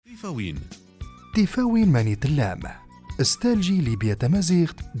تيفاوين ماني تلام استالجي ليبيا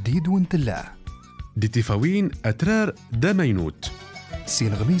تمازيغت ديدون تلا دي تيفاوين أترار دامينوت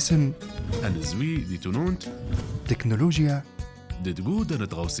سين غميسن أنزوي دي تونونت تكنولوجيا دي تقود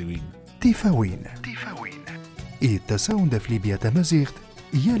نتغوصيوين تيفاوين التساوند في ليبيا تمازيغت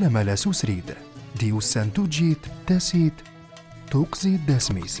يالا مالا سوسريد دي وسان توجيت تاسيت توكزيد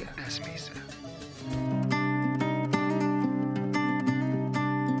داسميس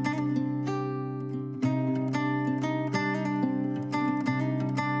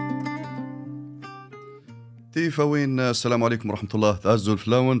تيفاوين. السلام عليكم ورحمة الله. تعزوا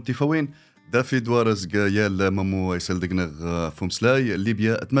الفلاون تيفاوين دافيد وارزق يال ممو يسلدقنا فمسلاي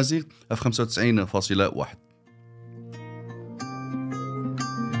ليبيا تمازيغ في 95.1.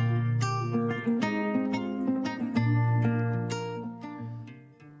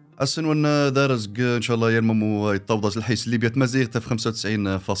 السنون دارزق ان شاء الله يرممو يتوضز الحيس ليبيا تمازيغ في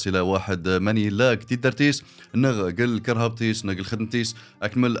 95.1 ماني لا كتير درتيس نغ قل كرهبتيس نقل خدمتيس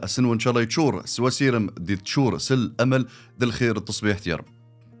اكمل السنون ان شاء الله يتشور سواسيرم دي تشور سل امل دل خير التصبيح يا رب.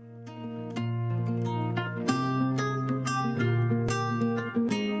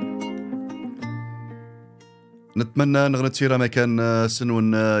 نتمنى نغنتسيرا ما كان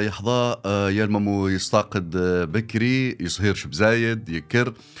سنون يحظى يلممو يستعقد بكري يصهير شبزايد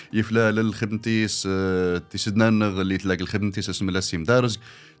يكر يفلا للخدمتيس تيسدنا نغ اللي تلاقي الخدمتيس اسم الاسيم دارز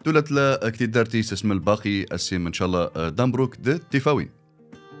دولت لا كتير دارتيس اسم الباقي اسيم ان شاء الله دامبروك دي تيفاوين.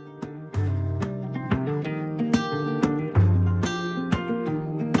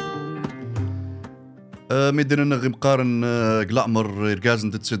 ميدنا نغي مقارن قلعمر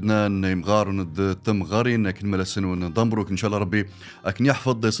يرقازن تتسدنا يمغارن تم غارين لكن ملسنون دامبروك ان شاء الله ربي اكن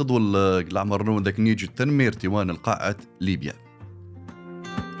يحفظ صدو قلعمر نون داك نيجي تنمير تيوان القاعة ليبيا.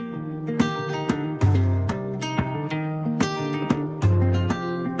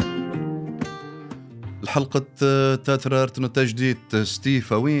 حلقة تاترارت تجديد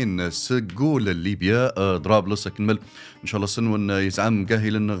تيفاوين سجول ليبيا درابلس أكمل إن شاء الله سنون يزعم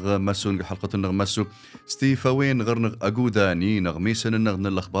قاهل النغ مسون حلقة النغ مسو تيفاوين غرنغ أجوداني نغميسن النغ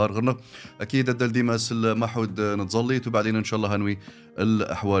الأخبار غرنغ أكيد الدل ديماس المحود نتظليت وبعدين إن شاء الله هنوي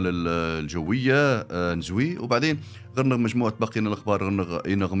الأحوال الجوية نزوي وبعدين غرنغ مجموعة باقيين الأخبار غرنغ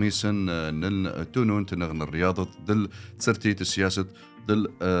نغميسن نل تنغ الرياضة دل تسرتيت السياسة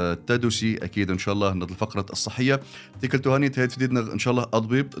دل التادوسي أكيد إن شاء الله نضل الفقرة الصحية تيكلتو هاني تهيد فديدنا إن شاء الله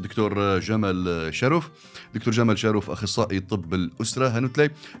أطبيب دكتور جمال شاروف أخصائي طب الأسرة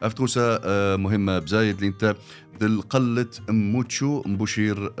هنتلاي أفتوسة مهمة بزايد لينتا دل قلة موتشو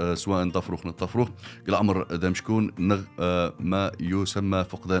مبشير سواء طفروخ نطفروخ العمر دمشكون نغ ما يسمى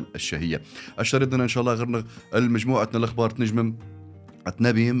فقدان الشهية أشتردنا إن شاء الله غير المجموعة الأخبار تنجمم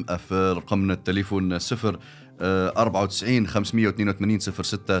أتنبيهم في رقمنا التليفون 94 582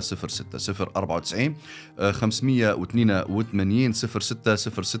 0606 094 582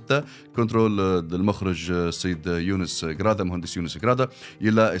 0606 كنترول المخرج السيد يونس قرادة مهندس يونس قرادة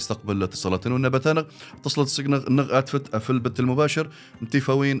يلا يستقبل اتصالاتنا ونباتنا اتصلت سجن نغ اتفت افل بث المباشر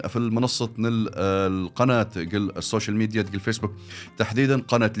تيفاوين افل منصة القناة قل السوشيال ميديا قل فيسبوك تحديدا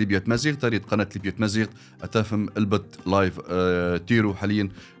قناة ليبيا تمازيغ تريد قناة ليبيا تمازيغ اتافم البث لايف تيرو حاليا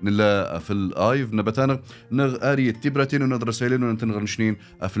نلا في اللايف نباتنا نغ آري تبرتين ونضرسيلين ونتنغر نشنين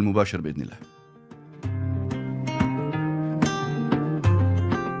في المباشر بإذن الله.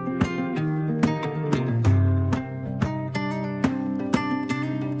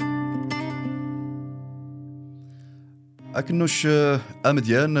 أكنوش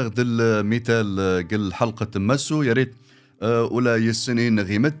أمديان نغدل ميتال قل حلقة مسو ياريت ولا يسنين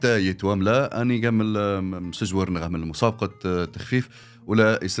غيمتا يتواملا أني قامل مسجور نغمل مسابقة تخفيف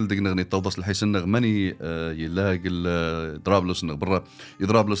ولا يسلدق نغني توضس الحيس النغماني يلاقي درابلس نغ برا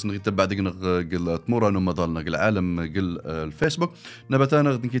يضرابلس نغ يتبع دق نغ قل تمورا نما ضل نغ العالم قل الفيسبوك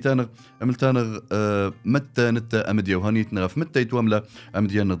نبتانغ نكيتانغ عملتانغ متى نتا أمديا وهانيت نغف متى يتواملا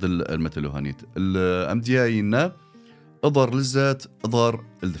أمديا نضل المتل وهانيت الأمديا ينا أضار للذات أضار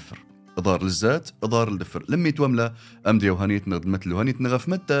الدفر أضار للذات أضار الدفر لما يتواملا أمديا وهانيت نغ المتل وهانيت نغف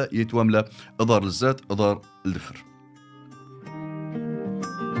متى يتواملا أضار للذات أضار الدفر.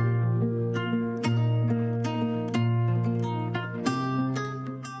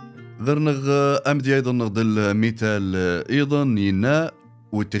 غرنغ أمدي أيضا نغدل ميتال أيضا ينا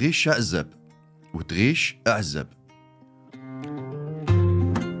وتغيش أعزب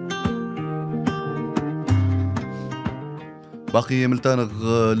باقي ملتانغ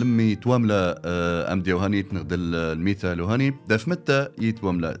لمي تواملا أمدي وهانيت نغدل الميتال وهاني داف متى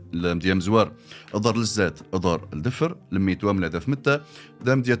يتواملا لمدي مزوار أضر للذات أضر الدفر لمي تواملا داف متى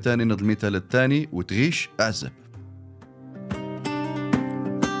دامدي التاني نغدل الميتال التاني وتغيش أعزب.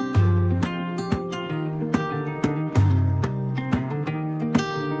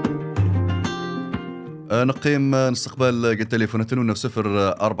 نقيم نستقبل التليفونات في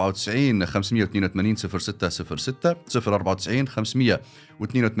 094 582 0606 094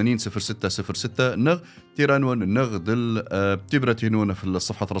 582 0606 نغ تيرانون نغ دل تبرتينون في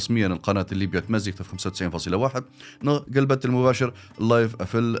الصفحة الرسمية للقناة الليبية تمزيق في 95.1 نغ قلبت المباشر لايف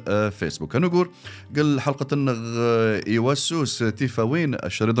في الفيسبوك. نقول قل حلقة النغ يوسوس تيفاوين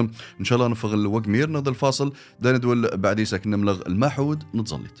الشريضم إن شاء الله نفغ الوقمير نغ الفاصل دا ندول بعد ساكن نملغ المحود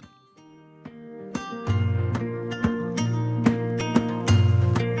نتظلت.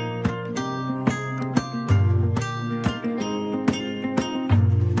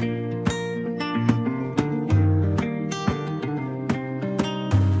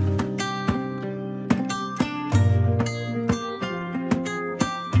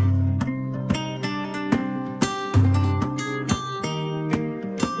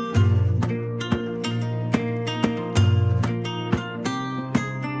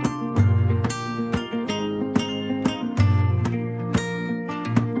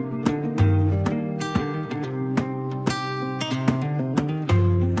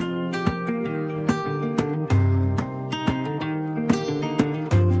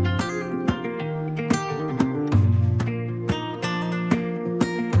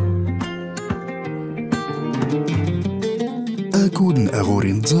 أكون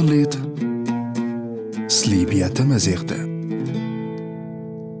أغورين تزليت سليبيا تمازيغت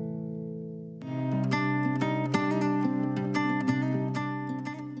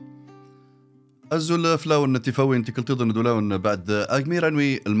الزول فلاون تيفاوين تكلتيضن دولاون بعد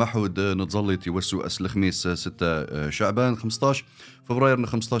أجميرانوي المحود نتظليت يوسو أسل خميس 6 شعبان 15 فبراير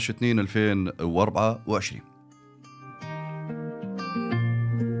 15 2 2024.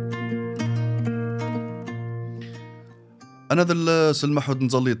 أنا ذا المحود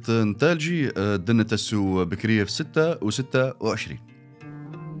نظليت نتالجي دنة تسو بكرية في 6 و26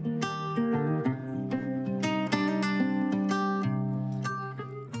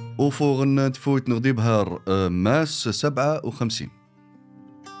 وفوغن تفوت نغدي بهار ماس 57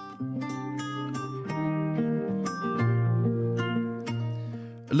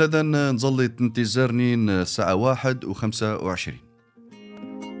 لذن نظليت نتزارنين ساعة 1 و25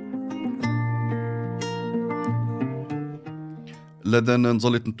 لدن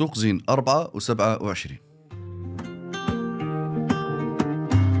نظلت نتوقزين 4 و27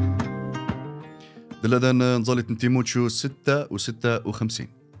 لدن نظلت نتيموتشو 6 و56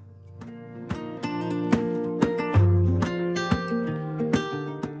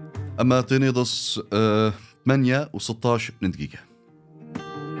 أما تنيضس 8 و16 دقيقة.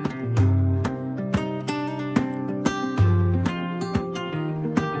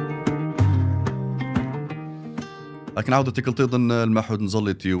 لكن عودة تكلتيضن المحود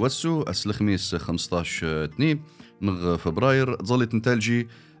نظلت يوسو أسل خميس 15 2 من فبراير ظلت نتالجي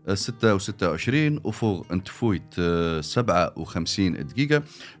 6 و26 وفوق انتفويت 57 دقيقة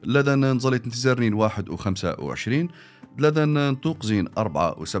لدن نظلت نتزارنين 1 و25 لدن نتوقزين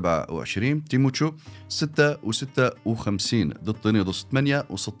 4 و27 تيموتشو 6 و56 ضد تنيضس 8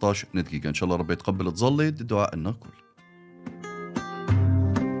 و16 دقيقة. إن شاء الله ربي يتقبل تظلت دعاء الناكل.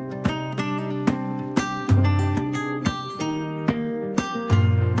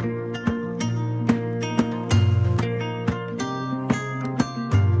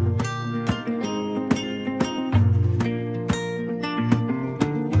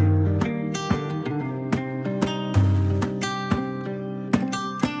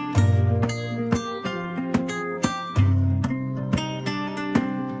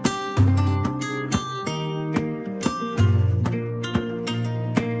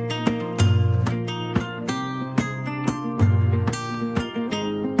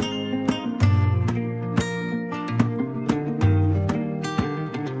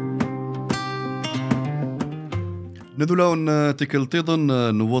 ندولون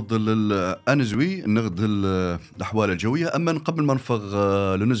تكلتيضن نوضل الأنزوي نغد الأحوال الجوية. أما قبل ما نفغ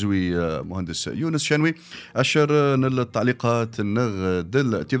لنزوي مهندس يونس شانوي أشر التعليقات نغ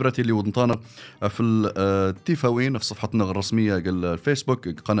دل تبرتي اللي وضنطانا في التيفاوين في صفحتنا الرسمية قال الفيسبوك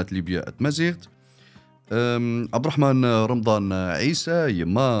قناة ليبيا تمازيغت. عبد الرحمن رمضان عيسى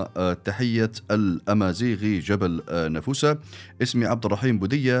يما تحية الأمازيغي جبل نفوسة. اسمي عبد الرحيم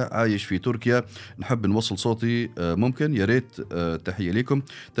بودية عايش في تركيا نحب نوصل صوتي ممكن يا ريت تحية لكم.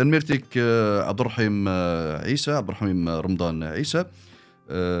 تنميرتك عبد الرحيم عيسى عبد الرحيم رمضان عيسى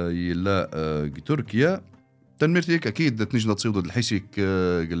يلا تركيا تنميرتك أكيد تنجنا تصيد الحيسيك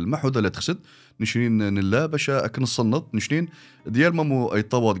المحودة لا تخسد نشرين نلا باش أكن الصنط نشرين ديال مامو أي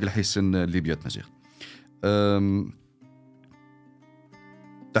طواد قل حيسن ليبيا تمازيغ.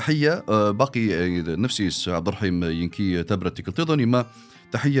 تحية باقي نفسي عبد الرحيم ينكي تبرت كالتظني ما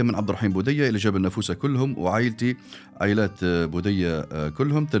تحية من عبد الرحيم بودية إلى جاب النفوسة كلهم وعائلتي عائلات بودية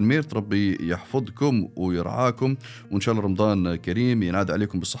كلهم تنمير ربي يحفظكم ويرعاكم وإن شاء الله رمضان كريم ينعاد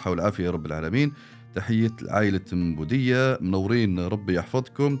عليكم بالصحة والعافية يا رب العالمين. تحية عائلة بودية منورين ربي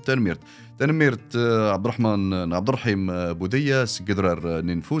يحفظكم. تنميرت عبد الرحيم بودية سقدرار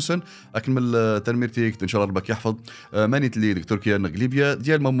ننفوسن أكمل تنميرتيك إن شاء الله ربك يحفظ مانيت لي تركيا نغليبيا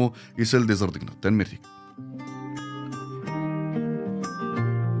ديال مامو يسل دي زردقنا تنميرتيك.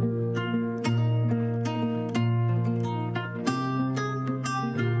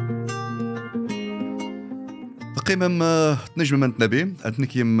 قيمة تنجم من تنبي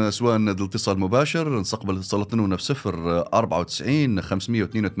أتنكيم سواء الاتصال مباشر نستقبل اتصالاتنا في 094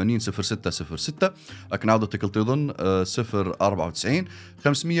 582 0606 أكن عودة تكلتيضن 094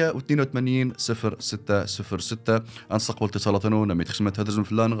 582 0606 نستقبل اتصالاتنا نمي تخسمت هدرزم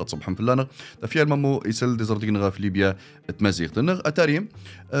في اللانغ تصبحن في اللانغ تفيا الممو يسل دي زردقنا في ليبيا تمازيغ تنغ أتاريم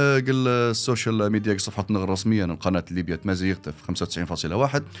قل السوشيال ميديا صفحتنا الرسمية قناة ليبيا تمازيغ في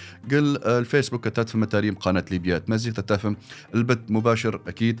 95.1 قل الفيسبوك تاتف متاريم قناة ليبيا تمازيغ تتافهم البث مباشر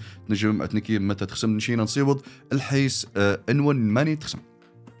أكيد نجم أتنكي متى تخسم نشينا نصيبض الحيس انون ماني تخسم.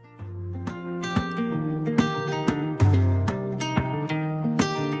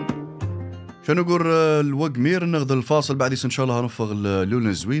 شنو نقول الوقمير ناخذ الفاصل بعد إن شاء الله هنفغ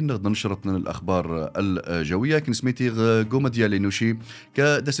اللون زوين ناخذ نشرتنا الأخبار الجوية كنسميتي قوم ديالي نوشي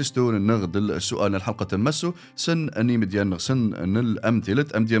كدسستون ناخذ السؤال الحلقة تمسو سن أني مديان سن أن الأمثلة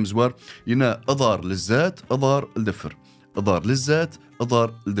أمديا مزوار ينا أضار للذات أضار الدفر أضار للذات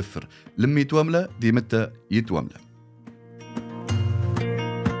أضار الدفر لما يتوامله دي متى يتوامله.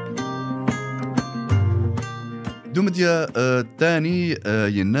 دومديا تاني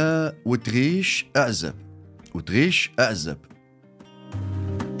ينا وتغيش أعزب وتغيش أعزب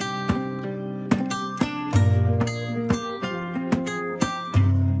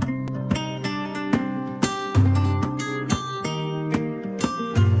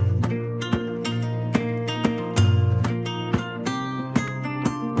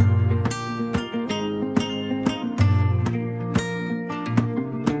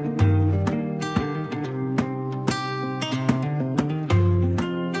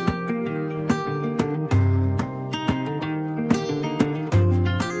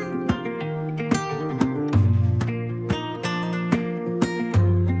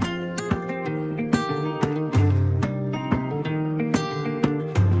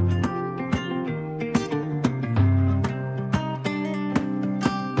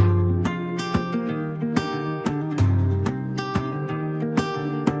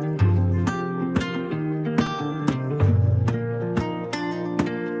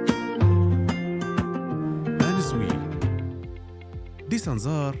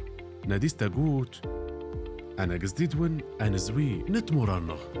سنزار ناديس تاقوت أنا قصديدون أنا زوي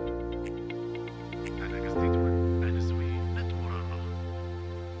نتمرنخ أنا قصديدون أنا زوي نتمرنخ.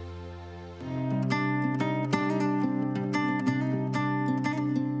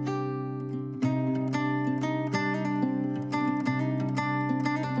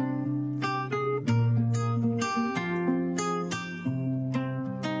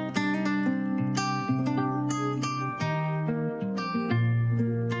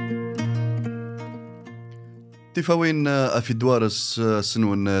 تيفاوين في الدوارس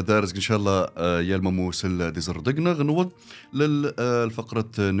سنون دارس إن شاء الله يا المموسل دي زردقنا غنوض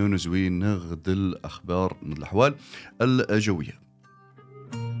للفقرة نونزوين نغد الأخبار من الأحوال الجوية.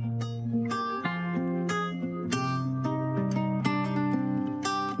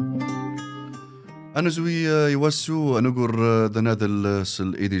 أنا زوي يوسو نقول دنادل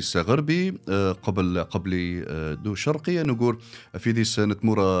الإيديس غربي قبل دو شرقي نقول في ديس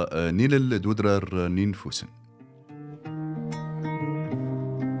نتمورا نيل الدودرار نينفوسن.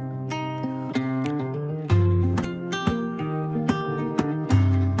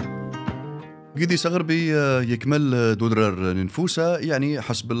 قدي سغربي يكمل دودرار ننفوسة يعني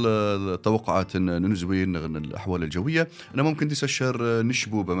حسب التوقعات ننزوين الأحوال الجوية. أنا ممكن ديس الشهر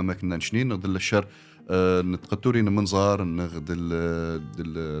نشبو بما ما كنا نشنين نضل الشهر نتقطورين منظار نغد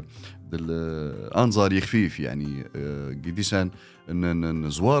الأنظار يخفيف يعني قديسان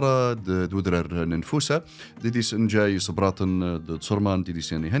نزوارة دودرار ننفوسة ديديس نجاي صبراطن صرمان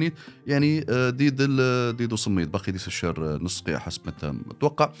ديديس يعني هنيت يعني ديدو صميت باقي ديس الشهر نسقي حسب متى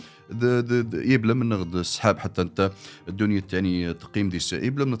متوقع يبلم من نغد السحاب حتى انت الدنيا يعني تقيم ديس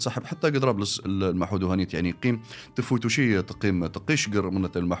يبلم نتصاحب حتى قدراب المحود هنيت يعني قيم تفوتو شي تقيم تقيش قر من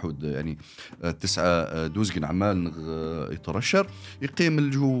المحود يعني 9 دوزقن عمال يترشر يقيم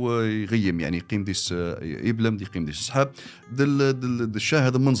الجو يغيم يعني يقيم ديس يبلم دي يقيم ديس السحاب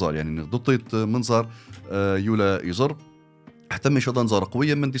الشاهد منظر يعني ضطيت منظر يولا يزر حتى مش نظر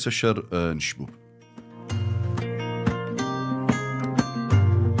قوية من ديس الشر نشبوب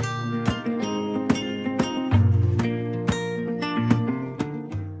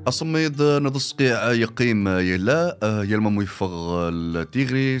أصميد ندسقي يقيم يلا يلمم يفغ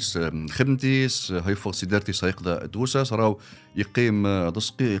التيغريس خدمتيس هيفغ سيدارتي سيقدا دوسا سراو يقيم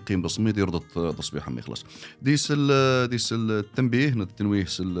دسقي يقيم تصميد يرضت تصبيح ما يخلص ديس التنبيه التنويه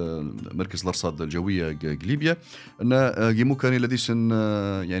مركز الأرصاد الجوية ليبيا أن يمكن إلى ديسن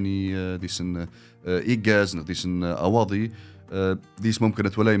يعني ديسن إيجاز ديسن أواضي ديس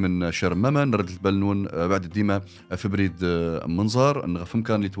ممكن تولي من شهر ماما نرد البلنون بعد ديما في بريد منظار نغفم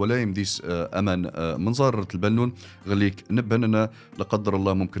كان لتولي ديس أمان منظار رد البلنون غليك نبننا لا قدر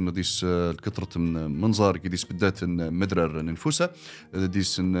الله ممكن ديس الكثرة من منظار ديس بدات مدرر ننفوسه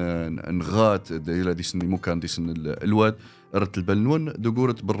ديس نغات إلى ديس ممكن ديس الواد رد البلنون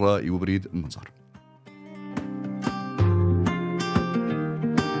دقورة برا يوبريد منظار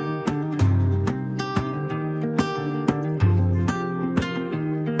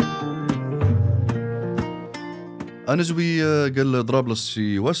أنا زوي قال ضرابلس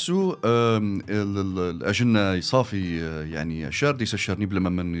يوسو الأجنة يصافي يعني شهر ديس الشهر نبلا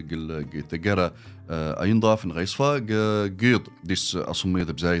من قال تجارة ينضاف نغيصفا قيض ديس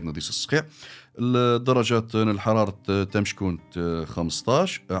أصميد بزايد ديس الصقيع الدرجات الحرارة تمشكون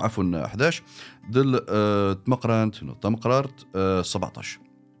 15 عفوا 11 دل تمقرانت 17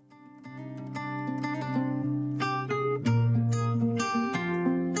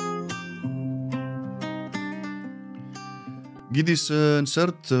 جديس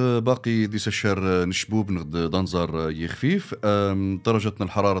نسرت باقي ديس الشهر نشبوب نغد دنزر يخفيف درجتنا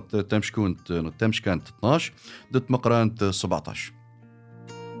الحرارة تمشكانت 12 دت مقرانت 17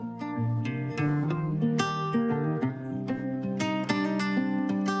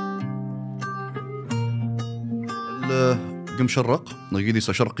 قمشرق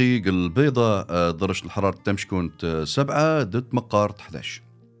جديس شرقي البيضة درجة الحرارة تمشكانت 7 دت مقارت 11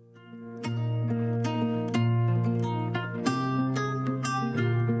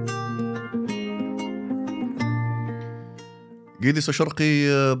 جيديس شرقي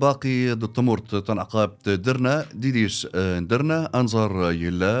باقي التمورت تنعقاب درنا ديديس درنا أنظر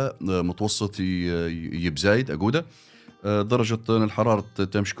يلا متوسطي يبزايد أقودة درجة الحرارة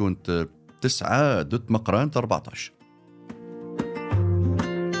تمشكون 9 دت مقران 14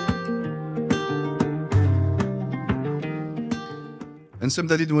 نسم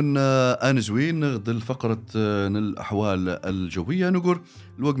دليل ون انزوين غدل فقرة الأحوال الجوية نقول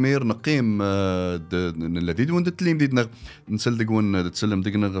الوقمير نقيم الذي ون دتليم ديدنا نسلدق ون تسلم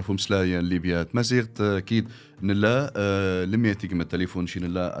دقنا فم سلايا ليبيا تمازيغت أكيد نلا لم يتيجم التليفون شين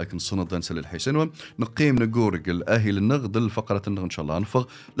لا أكن صندا نسل الحسن نقيم نقول الأهل النغدل فقرة النغ إن شاء الله نفغ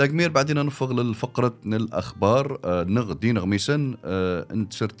لاقمير بعدين نفغ للفقرة الأخبار نغدين غميسا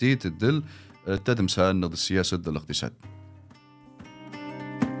انت سرتيت الدل تدمسان نغد السياسة الاقتصاد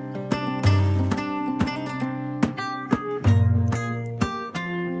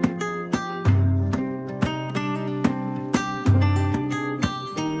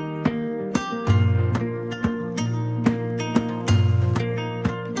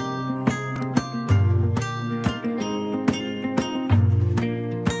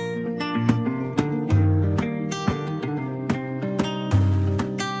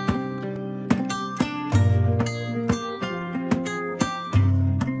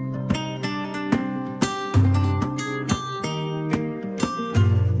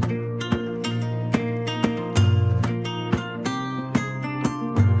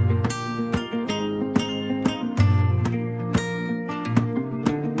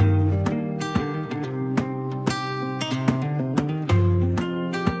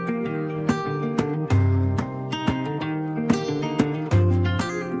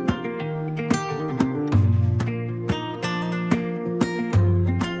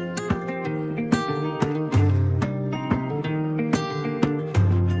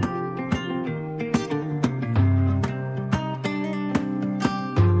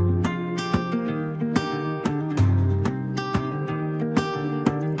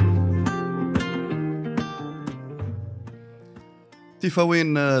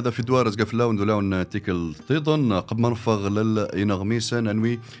تيفاوين ذا في دوارز قفلاون دولاون تيكل تيضن قبل ما نفغ للإنغميسا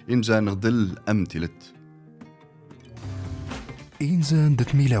ننوي إنزان غدل أمتلت إنزان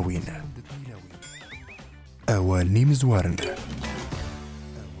دت ميلاوين أوال نيمزوارن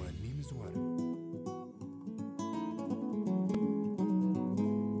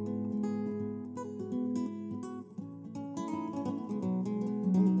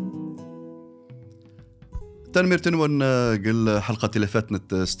تنميرتن ون قل حلقة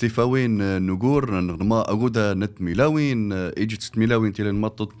تلفاتنت ستيفاوين نقور نغما أقودا نت ميلاوين إيجت ميلاوين تيلين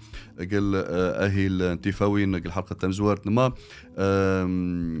مطط قل أهل تيفاوين قل حلقة تمزوارت نما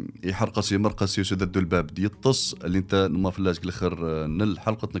يحرقسي مرقسي يسدد الباب دي الطص اللي انت نما في اللاز قل خير نل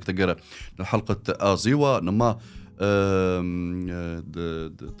حلقة نكتقرا الحلقة آزيوا نما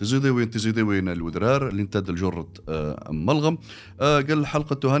تزيدوين الودرار اللي انتد الجرد ملغم قال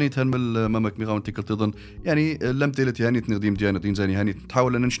حلقة تهاني تهنمل مامك ميغاون تيكل تظن يعني لم تيلت يعني تنقديم ديانة دين زاني هاني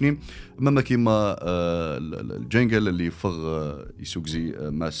تحاول أن نشنيم مامك ما الجنجل اللي فغ يسوق زي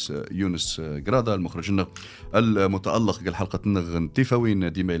ماس يونس قرادة المخرج المتألق قال حلقة نغ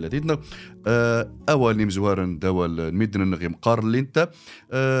تيفاوين ديما لديدنا أول نمزوارن دول ميدن النغي مقار اللي انت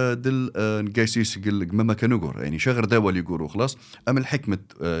دل نقايسيس قل مامك نقر يعني شغر دول يقولوا خلاص أما الحكمة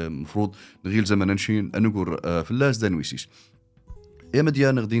مفروض نغيل زمن نشين نقول في اللاز دانويسيس يا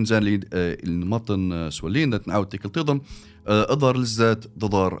مديان غدين زان لي المطن سولين نعاود تيكل تضم أضار للزات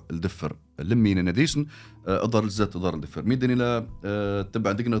ضدار الدفر لمين نديسن أضار للزات ضدار الدفر ميدن إلى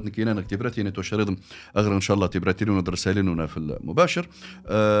تبع دقنا نكينا نكتبراتي نتوشريضم أغرى إن شاء الله تبراتي لنا درساليننا في المباشر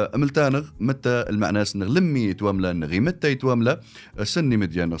أملتانغ متى المعناس لمي تواملا نغي متى يتواملا سني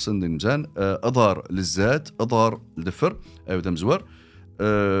مديان سني مزان أضار للزات أضار الدفر أيوة مزوار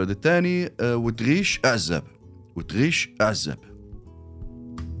الثاني وتغيش أعزاب وتغيش أعزاب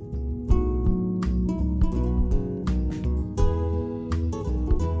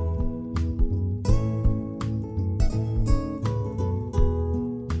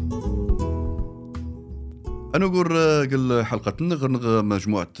أنا أقول حلقة نغ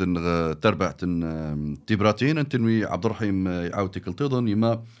مجموعة تربع تبراتين أنتنوي عبد الرحيم يعاود تيكل تيضن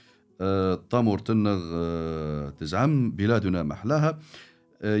يما طامور تنغ تزعم بلادنا محلاها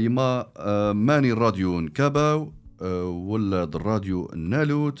يما ماني الراديو نكاباو ولا الراديو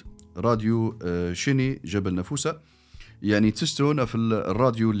النالوت راديو شني جبل نفوسة يعني تستون في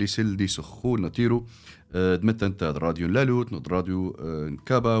الراديو اللي سل دي سخو نطيرو دمت انت الراديو النالوت نض راديو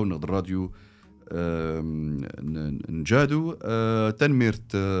نكاباو نض راديو نجادو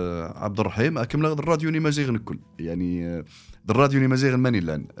تنميرت عبد الرحيم أكمل الراديو نمازيغن الكل يعني الراديو نمازيغن ماني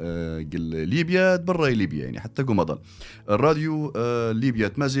لان قل ليبيا برا ليبيا يعني حتى قوم ضل الراديو ليبيا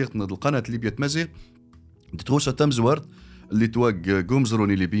تمازيغ القناة ليبيا تمازيغ تتوسع تمزورت اللي توق قوم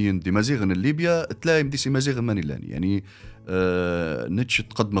زروني ليبيين دي مازيغن ليبيا تلاقي مديسي مازيغن ماني لان يعني نتش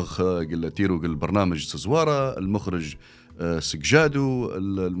تقدمغ قل تيرو قل برنامج سزوارة المخرج سجادو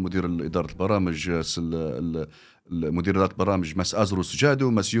المدير الإدارة البرامج المدير إدارة البرامج مس أزرو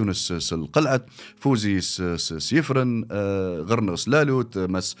سجادو مس يونس القلعة فوزي سيفرن غرنغ لالوت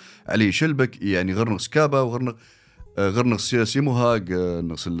مس علي شلبك يعني غرنغ كابا وغرنغ سيموهاج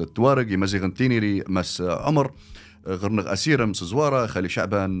نغس التوارق يمزيغن تينيري مس عمر غرنغ أسيرة مس زوارة خالي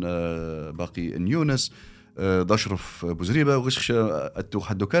شعبان باقي يونس داشرف بوزريبة وغشخ أتو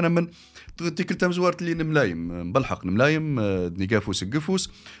حدو كان من تيكل تمزوارت اللي نملايم مبلحق نملايم نيقافوس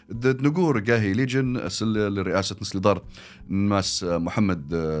القفوس نقور قاهي ليجن لرئاسة نسل دار ماس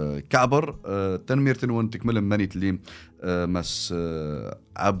محمد كعبر تنمير تنون تكمل مانيت اللي ماس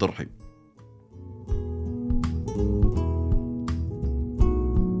عبد الرحيم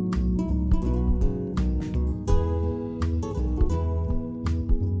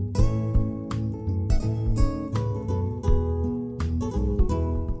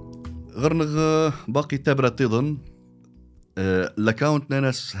غرنغ باقي تابرة أيضا الأكاونت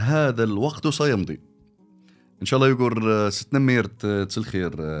ناس هذا الوقت سيمضي إن شاء الله يقول ستنمير تسل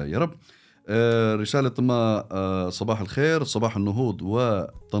خير يا رب رسالة ما صباح الخير صباح النهوض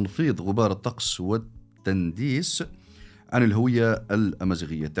وتنفيض غبار الطقس والتنديس عن الهوية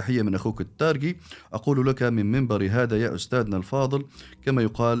الأمازيغية تحية من أخوك التارجي أقول لك من منبر هذا يا أستاذنا الفاضل كما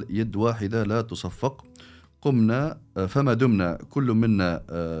يقال يد واحدة لا تصفق قمنا فما دمنا كل منا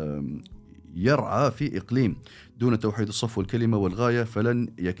يرعى في إقليم دون توحيد الصف والكلمة والغاية فلن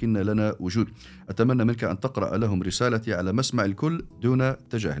يكن لنا وجود أتمنى منك أن تقرأ لهم رسالتي على مسمع الكل دون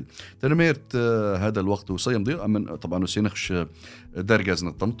تجاهل تنميرت هذا الوقت وسيمضي أمن طبعا سينخش درجازنا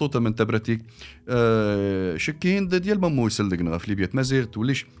الطمطوطة من تبرتيك شكين ديال ممو يسلقنا في ليبيا مازيغ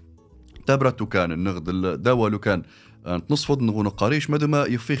توليش تبرتو كان النغد داولو كان نصفض نغون قاريش مادما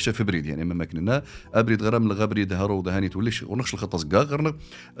يفيخش في بريد يعني ما ماكننا ابريد غرام لغبريد هارو دهاني توليش ونخش الخطه صقا غرنا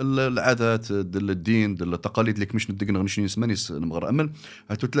العادات دل الدين دل التقاليد اللي مش ندقنا نشني نسمانيس نمغر امل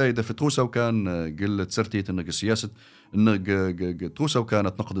هاتو تلاقي في تروسا وكان قل تسرتيت انك السياسه انك تروسا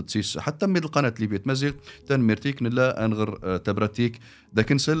وكانت نقد تسيس حتى ميد القناه ليبيا مازيغ تنمرتيك نلا انغر تبراتيك دا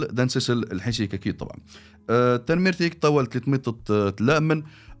كنسل دانسسل الحسيك اكيد طبعا تنميرتيك طول 300 تلامن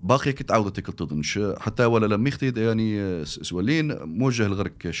باقي كتعاود تيكل تضنش حتى ولا لم يختي يعني سوالين موجه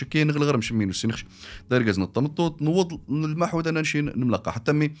الغرك شكين الغرم مشمين وسينخش دارجز نطمطوط نوض المحود انا نشي نملقى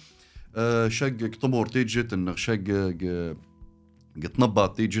حتى مي شق طمور تيجت ان شق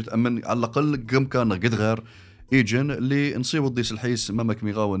تنبط تيجت امن على الاقل قم كان قد غير ايجن اللي نصيب الضيس الحيس ما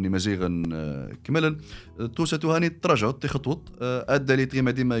مكمي غاوني مزيغا كملا توسة هاني تراجعت تخطوط ادى لي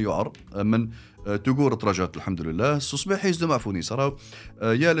تغيما ديما يعر من تقور تراجعت الحمد لله الصباح يزدو معفوني صراو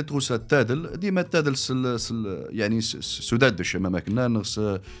يا لتغوسة تادل ديما تادل يعني سداد دش ما كنا نغس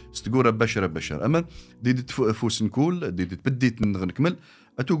ستقور بشر اما دي تفوس نكول دي تبديت نكمل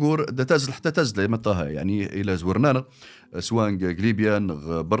أتوقور دا تازل حتى تازل متاها يعني إلى زورنانا سواء ليبيا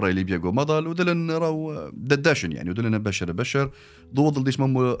برا ليبيا جو مضال ودلن راو دداشن يعني ودلن بشر ضوض ديس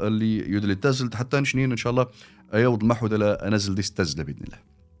مامو اللي يدل تازل حتى نشنين إن شاء الله أيوض محود لا أنزل ديس تازل بإذن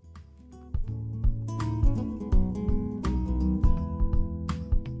الله.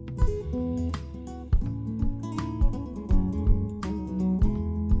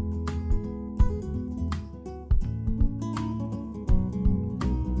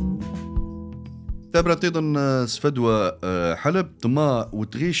 تابرت أيضا سفدوى حلب تما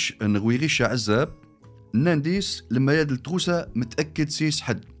وتغيش نغويغيش عزاب نانديس لما يد التغوسة متأكد سيس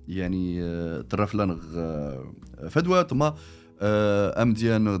حد يعني ترف لنا فدوى تما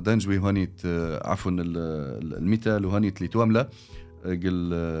أمديان دانزوي هانيت عفوا المثال وهانيت اللي تواملة قل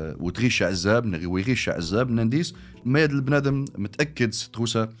وتغيش عزاب نغويغيش عزاب نانديس لما يد البنادم متأكد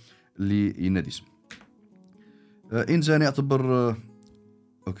تغوسة اللي يناديس إنزان يعتبر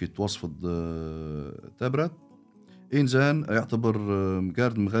اوكي توصفد تابرات انسان يعتبر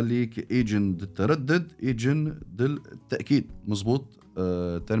مقارد مغلي كايجن التردد ايجن دل التاكيد مزبوط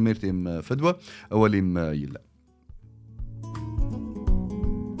ترميرتيم فدوى اوليم يلا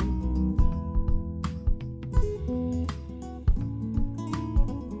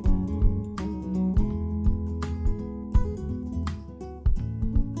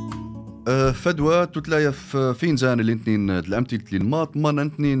فدوى تتلايا في انزان اللي انتنين الامثله الماط ما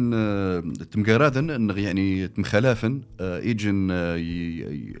انتنين تمقارادن يعني تمخلافن يجن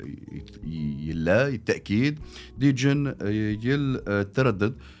يلا التاكيد ديجن يل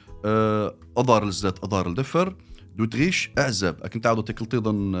تردد اضار الزات اضار الدفر دو تغيش اعزاب اكن تعودوا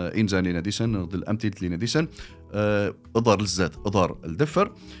تكلطيضن انزان لنا ديسن الامثله لنا ديسن اضار الزات اضار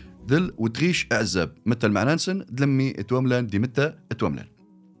الدفر دل وتغيش اعزاب متى المعنانسن دلمي تواملان دي متى تواملان.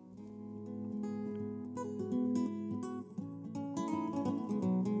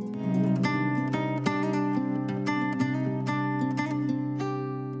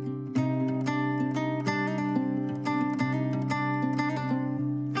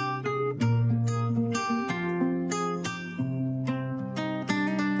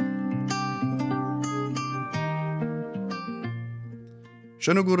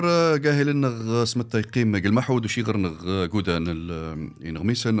 شنو نقول قاهل النغ سمت يقيم المحود وشي غير نغ جودان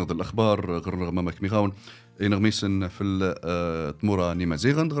ينغميسن نغ الأخبار غير نغ مامك ميغاون ينغميسن في التمورة نيما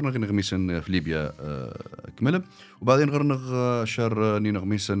زيغن غير نغميسن في ليبيا كملب وبعدين غير نغ شهر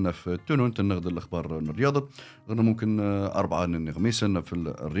نغميسن في تونون تنغ الأخبار الرياضة غير ممكن 4 نغميسن في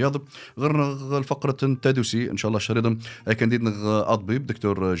الرياضة غير نغ الفقرة التادوسي إن شاء الله شريضا كان ديد نغ أطبيب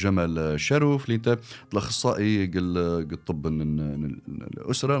دكتور جمال شاروف اللي انت الأخصائي الطب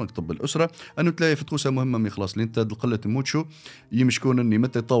الأسرة طب الأسرة أنه تلاقي في تقوسة مهمة من خلاص اللي انت قلة موتشو يمشكون اني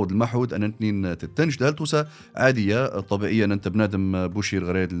متى يطاود المحود أن انتنين تتنج ده توسة عادية طبيعية أن انت بنادم بوشير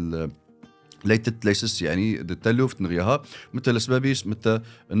غريد ليست يعني التلوف تنغيها متى السبابيس متى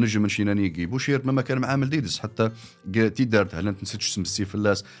النجم شيناني بوشير ما كان معامل ديدس حتى تي دارت هل انت نسيتش اسم بالسيف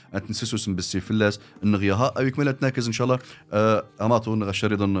اللاس انت نسيتش اسم بالسيف اللاس نغيها او يكمل تناكز ان شاء الله اماتو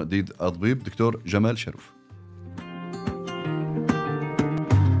نغشر ايضا ديد اطبيب دكتور جمال شاروف.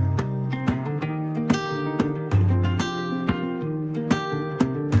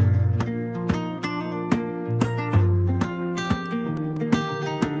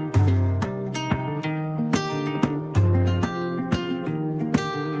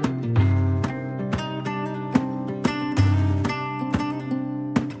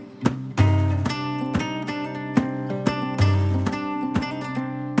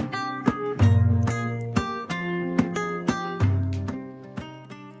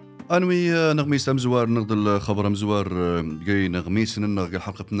 أنوي نغميس مزوار نغض الخبر مزوار جاي نغميس نغ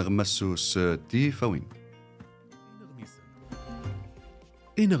حلقة نغمسوس تيفاوين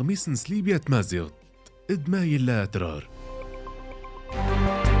نغميس نسليبيا تمازيغ ادما يلا ترار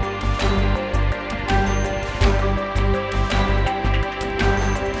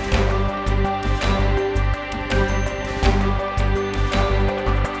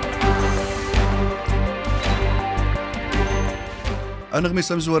أنا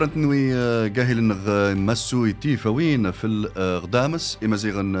غميس أمزورة نوي قاهل نغ مسوي تيفاوين في الغدامس إما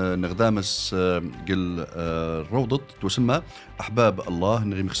زيغن نغدامس قل روضت تسمى أحباب الله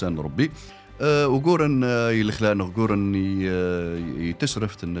نغي مخسان ربي وقورن يلخلان وقورن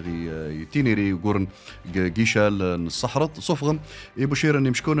يتسرفت نغي يتينيري وقورن قيشال الصحرة صفغم يبشيرن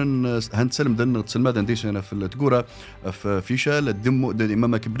يمشكون هنتسلم دن تسلم دن ديسنا في التقورة في فيشال الدم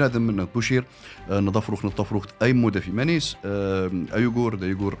إمامك بنادم من بوشير نطفروخ أي مودة في مانيس أيقور دا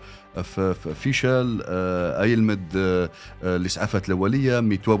يقور في فيشال أي المد الإسعافات الأولية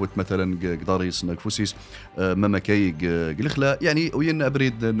ميتوابت مثلا قداري يصنع فوسيس ممكي قلخلا يعني وين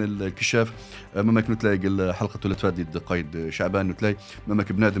أبريد الكشاف ممك نتلاقي حلقة ولا تفادي قايد شعبان نتلاقي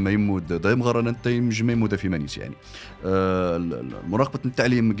ممك بنادم ما يمود دايم غران انت يمجمع يمود في مانيس يعني مراقبة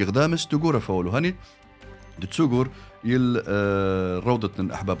التعليم قدامس تقور فولو هاني تسوقور يل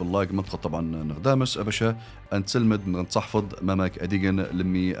روضة أحباب الله منطقة طبعا نغدامس أبشا أن تسلمد نتصحفظ مماك أديجن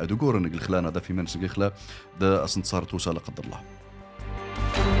لمي أدقور نقل خلان هذا في منس قخلا ده أصلا صار توصل قدر الله.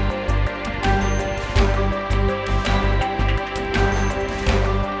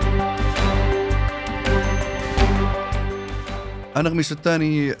 أنا غميس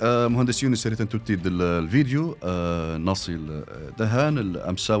الثاني مهندس يونس سريتن تبتيد الفيديو ناصي دهان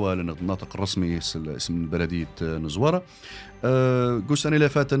الأمساوى للناطق الرسمي اسم بلدية نزوارة قوساني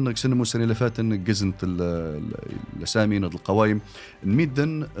لفاتن قسن سنة لفاتن قزنت الأسامي نض القوايم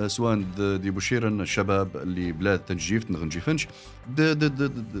الميدن سواء دي بوشيرن الشباب اللي بلاد تنجيف نغنجيفنش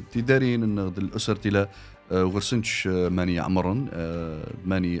تدارين الأسر تلا وغرسنش ماني عمرن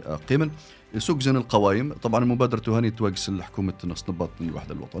ماني قيمن سوق زين القوائم طبعا مبادرة هاني توقس الحكومة نصنباط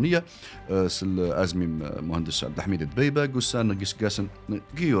الوحدة الوطنية سل أزمي مهندس عبد الحميد الدبيبة قسان نقيس قاسن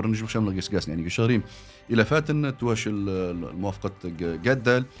قيور نجم شام نقيس قاسن يعني قشارين إلى فاتن تواش الموافقة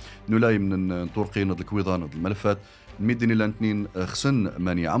قادال نلاي من طرقين الكويضان الملفات ميدني لانتنين خسن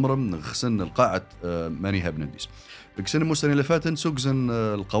ماني عمرم خسن القاعة ماني هابنديس قسن موسني إلى فاتن سوق زين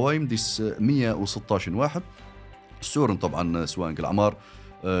القوائم ديس 116 واحد السورن طبعا سواء الأعمار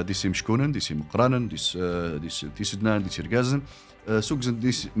ديسي مشكونن ديسي مقرانن ديس دنان ديسي رقازن سوقزن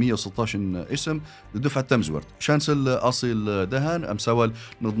ديس 116 اسم دفعة تمزورت شانسل أصيل دهان أمساوال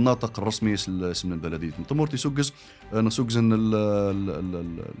الناطق الرسمي اسم البلدية مطمورتي سوقزن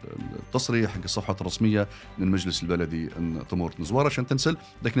التصريح حق الصفحة الرسمية من المجلس البلدي طمورت نزوارة عشان تنسل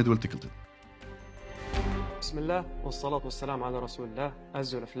داك ندول تكلت. بسم الله والصلاة والسلام على رسول الله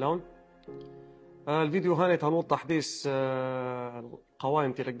أزول فلون. الفيديو هاني تنوض تحديث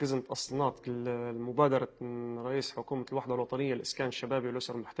قوائم تلقزمت أصنات المبادرة من رئيس حكومة الوحدة الوطنية الإسكان الشبابي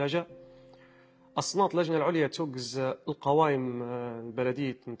والأسر المحتاجة. أصنات اللجنة العليا توقز القوائم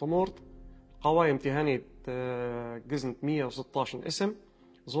البلدية طمورت قوائم تهاني قزمت 116 اسم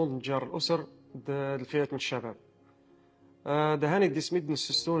زون جار الأسر الفئة من الشباب دهاني ديسميد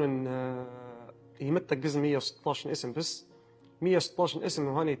نسستون يمتك قزم 116 اسم بس 116 اسم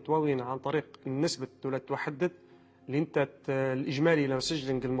وهاني تواوين عن طريق النسبة ولا توحدد اللي انت الإجمالي لو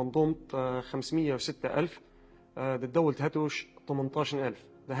سجل المنظومة 506,000 الدولة هاتوش 18,000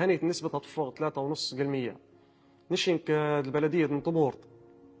 هاني النسبة تطفق 3.5% نشينك البلدية من طمورت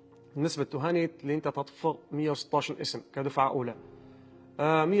النسبة هاني اللي انت تطفق 116 اسم كدفعة أولى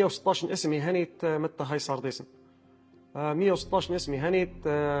 116 اسم هانيت متى هاي صار ديسم 116 اسم هانيت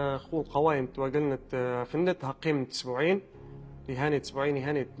خو قوائم توقلنت في النت قيمة أسبوعين هانيت أسبوعين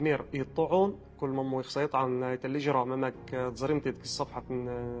هانيت دمير يطعون كل ما يخصيط عن الإجراء ممك تزرمتي الصفحة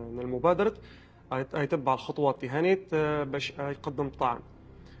من المبادرة يتبع الخطوات هانيت باش يقدم طعن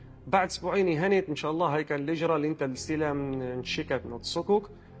بعد أسبوعين هانيت إن شاء الله هاي كان الإجراء اللي أنت الاستلام من الشيكات من الصكوك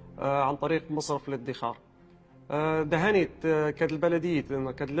عن طريق مصرف الادخار دهانيت كاد البلدية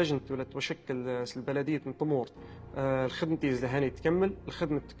كاد لجنة ولا توشكل البلدية من طمور الخدمة دهاني تكمل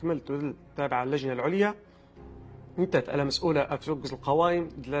الخدمة تكمل تابعة اللجنة العليا انت تألا مسؤولة أفوقز القوائم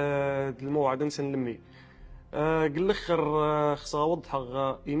الموعد نسن لمي قل الاخر خصا وضح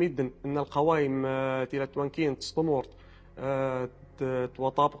يميدن ان القوائم تيلا توانكين تستمور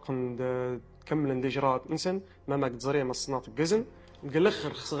توطابق تكمل الاجراءات انسن ما تزري مصنات الجزن قال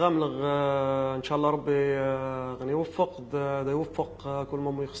الاخر خص غاملغ ان شاء الله ربي غني يوفق يوفق كل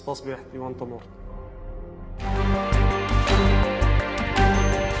ما يخص بيه ديوان طمور.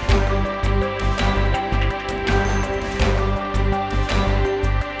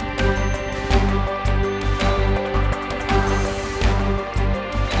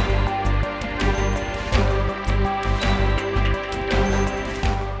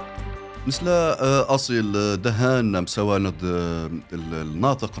 مثل أصيل دهان مسوى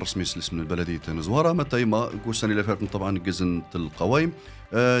الناطق الرسمي اسم البلدية نزوارة متى ما قوسان إلى فاتن طبعا جزن القوائم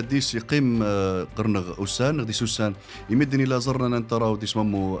ديس يقيم قرنغ أسان ديس أسان يمدني لا زرنا نتراو ديس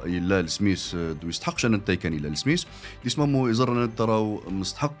مامو إلا السميس دو يستحقش أن أنت كان إلا السميس ديس مامو يزرنا نتراو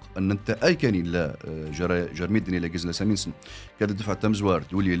مستحق أن أنت أي كان إلا جرميدني لا جزنا سامينسن كاد دفع تمزوار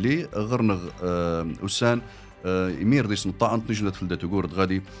تولي اللي غرنغ أسان يمير ديس نطاعن نجلت في الداتوغورد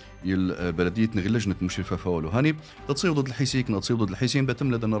غادي البلدية نغلجنة مشرفة فاولو هاني تصيب ضد الحيسيك نتصيب ضد الحيسين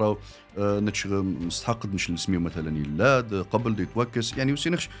بتم لدى نراو نتش مستحق مش الاسميو مثلا يلاد قبل دي توكس يعني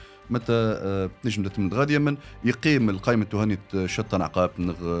وسينخش متى نجم تم غادي من يقيم القائمة التهاني شطن عقاب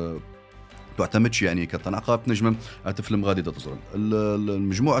تعتمدش يعني كطن عقاب نجم تفلم غادي تظهر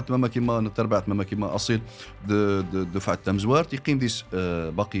المجموعة تماما كيما نتربعت تماما كيما أصيل دفعة تمزوار يقيم ديس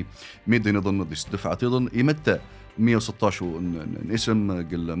باقي ميدي نظن ديس دفعة يظن يمتى 116 اسم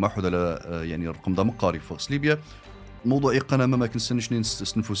قل ما حد يعني رقم ده مقاري في ليبيا موضوع قناه ما كان سنشنين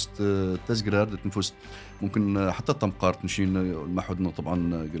نفوس تزقرار نفوس ممكن حتى تمقار تنشين ما حدنا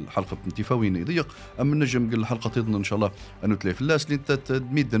طبعا الحلقه تيفاوين يضيق اما النجم قال الحلقه تضن ان شاء الله انو تلاقي في اللاس اللي انت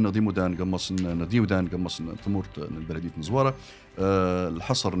تميد نغدي مودان قمص ندي ودان قمص تمور البلديه نزواره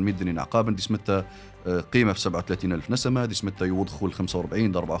الحصر الميدني عقابا دي سمتها قيمه في 37,000 نسمه دي سمتها يوض خول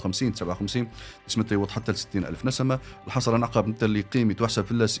 45 54 57 دي سمتها يوض حتى 60,000 نسمه الحصر العقاب انت اللي قيمه تحسب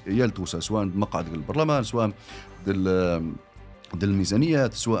في اللاس يلتوسا سواء مقعد البرلمان سواء دل الميزانيه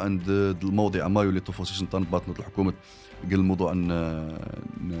سواء الموضوع مايو اللي تفاصيل تنبات الحكومه قال الموضوع ان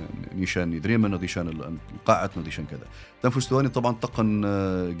نيشان دريمن نيشان القاعه نيشان كذا تنفس ثواني طبعا تقن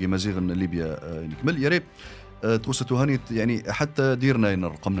جيمازيغ ليبيا نكمل يا ريت توسطوا هاني يعني حتى ديرنا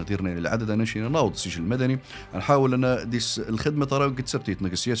رقمنا ديرنا العدد انا شي ناوض السجل المدني نحاول انا ديس الخدمه ترى قد سرتيت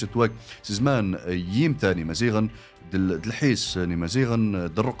نق السياسه تواك زمان ييم ثاني مزيغا الحيس مزيغا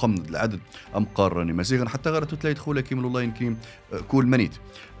الرقم العدد امقار مزيغا حتى غير تلاقي دخولك كيم والله يمكن كول منيت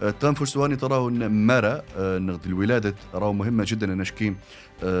تنفس ثواني تراه مره نغد الولاده راهو مهمه جدا نشكيم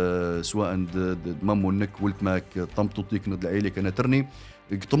سواء مامو نك ولت ماك طمطوطيك ند العيله كان ترني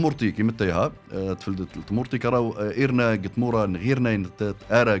قطمورتي كيمتيها تفلدت الطمورتي كراو ايرنا قطموره نغيرنا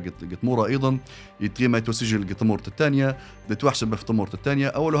ارا قطموره ايضا يتقيم تسجل قطمورت الثانيه تحسب في الطمورت الثانيه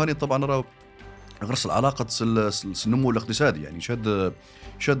اول هاني طبعا راو غرس العلاقه النمو الاقتصادي يعني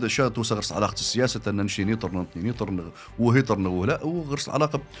شاد توسع علاقه السياسه ان نشي نيطر وهيطر ولا وغرس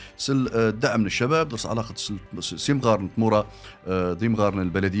علاقه الدعم للشباب غرس علاقه سيمغار نتمورا ديمغار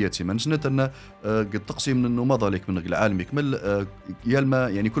البلديه سيمن سنت ان قد تقسيم انه ما ذلك من العالم يكمل يالما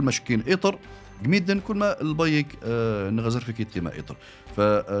يعني كل ما شكين ايطر جميدا كل ما البيك نغزر في كيت قيمه ايطر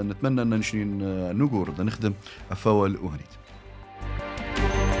فنتمنى ان نشين نقور نخدم افاول وهنيت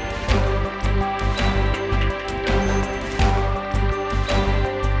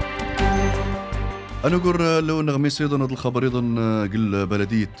أنا أقول لو نغميس أيضا هذا الخبر أيضا قل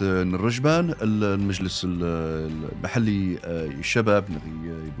بلدية الرجبان المجلس المحلي الشباب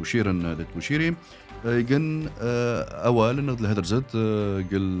بوشيرن ذات بوشيري يقن أول نغد الهدرزت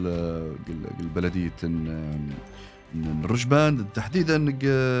قل بلدية الرجبان تحديدا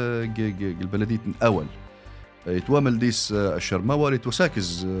قل بلدية أول يتوامل ديس الشرماوي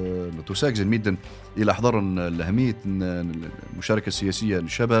تساكز الميدن إلى حضر الأهمية المشاركة السياسية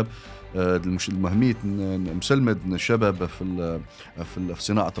للشباب المهمية مسلمد الشباب في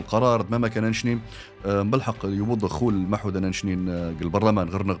صناعة القرار ما كان نشني ملحق يوض خول محود نشنين البرلمان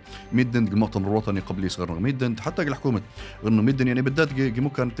غرنغ ميدن المؤتمر الوطني قبل يصغر ميدن حتى الحكومة غرنغ ميدن يعني بدات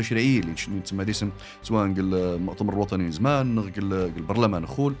ممكن التشريعية اللي نسمى ديسم سواء المؤتمر الوطني زمان البرلمان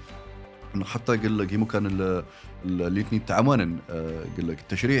خول حتى قال ممكن الاثنين تعاونا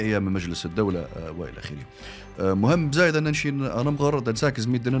التشريعيه من مجلس الدوله والى اخره مهم بزايد ان نشي انا مغرد نساكز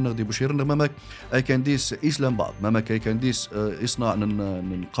ميدنا نغدي بشير مامك اي كان ديس اسلام بعض مامك اي كان ديس يصنع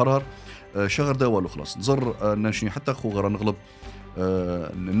القرار شغر دول وخلاص نزر نشي حتى خو غير نغلب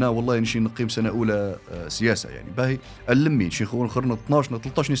نا والله نشي نقيم سنه اولى سياسه يعني باهي اللمي نشي خو خرنا 12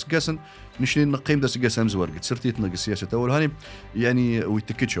 13 سكاسن نشي نقيم دا سكاسه مزور قد سرتيت نق السياسه اول هاني يعني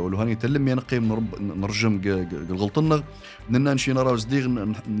ويتكتش اول هاني تلمي نقيم نرجم الغلطنا ننا نشي نرى صديق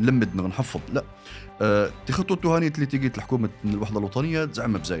نلمد نحفظ لا تخطط هاني اللي تيجي الحكومه الوحده الوطنيه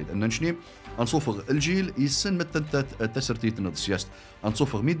زعما بزايد ان نشني انصوفغ الجيل يسن متى تسرتيت نض السياسه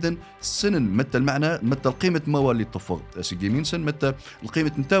انصوفغ ميدن سن متى المعنى متى القيمه موالي الطفغ سيجيمين سن متى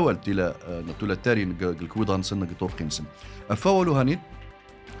القيمه نتاول تلا التاري الكويضان سن طرقين سن فاولو هاني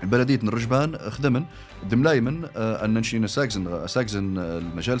بلدية الرجبان خدمن دملايمن أن نشينا ساكزن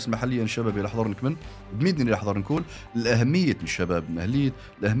المجالس المحلية الشبابية لحضر نكمن بميدني لحضر نقول الأهمية من الشباب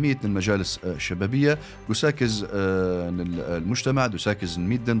الأهمية من المجالس الشبابية وساكز المجتمع وساكز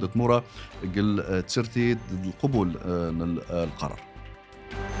ميدن دتمورا قل تسرتي القبول القرار.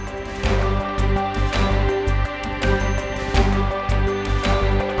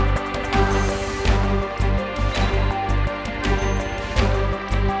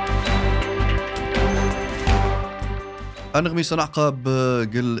 أنا غميسن عقاب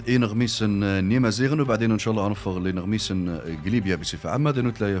قل إيه نغميسن نيما زيغن وبعدين إن شاء الله نفغ لنغميسن قليبيا بصفة عامة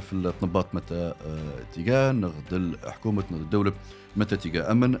نتلاقي في التنبات متى تيجا نغد الحكومة نغد الدولة متى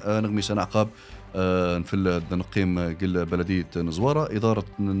تيجا أمن نغميسن عقاب في نقيم قل بلدية نزوارة إدارة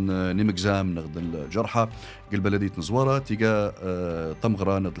نيمكزام نغد الجرحى قل بلدية نزوارة تيجا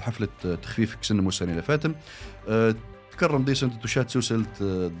طمغرة نغد الحفلة تخفيف كسن موساني لفاتن كرم ديسن تشات سوسلت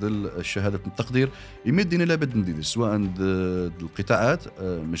ذل الشهادة التقدير يمدين إلى بد نديد سواء القطاعات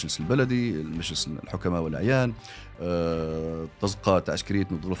مجلس البلدي المجلس الحكماء والأعيان تزقات عسكرية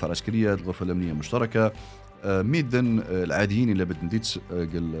الغرفة العسكرية الغرفة الأمنية المشتركة ميدن العاديين إلى بد نديد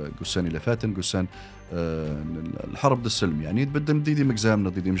قسان إلى فاتن قسان الحرب ضد السلم يعني بدنا نديدي مجزام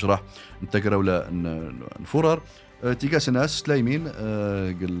نديدي مجراح نتقرا ولا نفرر تيجاس ناس تلايمين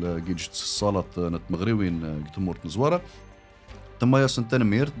قل جيج الصالة نتمغريوين تمور نزوارة تما ياسن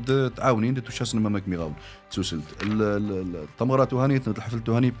تنمير تعاونين تشاسن مامك ميغاون تسوسلت التمرات وهاني الحفل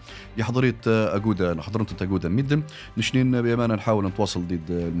تهاني يحضريت أجودة نحضرت تأجودة ميدم نشنين بأمانة نحاول نتواصل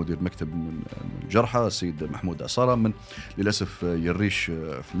ضد المدير مكتب الجرحى السيد محمود عصارة من للأسف يريش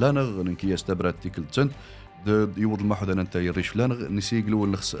فلانغ نكيا استبرت تيكل تسنت يوض المحود أن أنت يريش فلانغ نسيقلو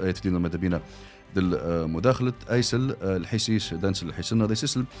النخس تدين المدبينة دل مداخلة أيسل الحسيس دانس الحسنا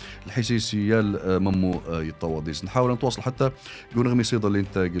ديسل الحسيس يال ممو يتواضيس نحاول نتواصل حتى يقول نغمي صيدا اللي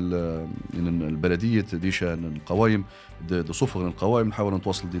انت قل البلدية ديشا القوايم دو صفغ القوايم نحاول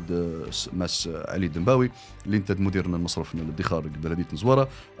نتواصل ضد ماس علي الدنباوي اللي انت مديرنا المصرف الادخار بلدية نزوارة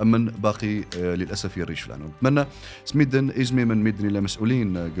أمن باقي للأسف يريش فلانه نتمنى سميدن إزمي من ميدن إلى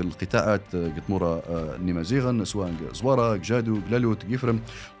مسؤولين قل القطاعات قطمورة نيمازيغن سواء زوارة جادو قلالوت جيفرم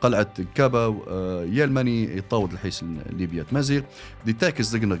قلعة كابا يالماني يطاود الحيس ليبيا تمازيغ دي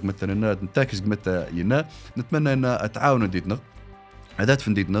تاكس دقنق مثلا نتاكس متى ينا نتمنى ان اتعاونوا ديتنا عادات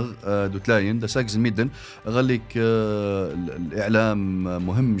فنديدنا دوتلاين دا ساكز ميدن غاليك الاعلام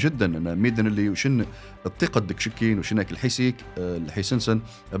مهم جدا ان ميدن اللي وشن الثقة دك شكين وشناك الحيسيك الحيسنسن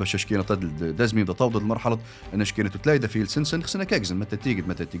باش شكينا طاد دازمين دا توضد المرحلة ان شكينا تتلايدا في السنسن خصنا كاكزن متى تيجي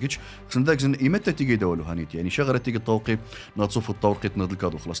متى تيجيش خصنا داكزن متى تيجي دولو هانيت يعني شغله تيجي التوقيت نتصف التوقيت نضل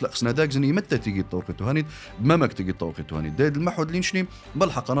الكادو خلاص لا خصنا داكزن متى تيجي التوقيت هانيت بمامك تيجي التوقيت هانيت دايد المحود لينشني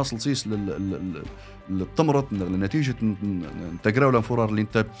بلحق ناصل سيس للتمرط لنتيجة نتقرا ولا نفرار اللي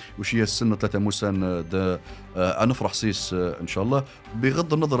انت وش هي السنة 3 موسان دا نفرح سيس ان شاء الله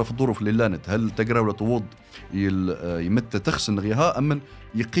بغض النظر في الظروف اللي لانت هل تقرا ولا توض يمتى تخسن غيها أمن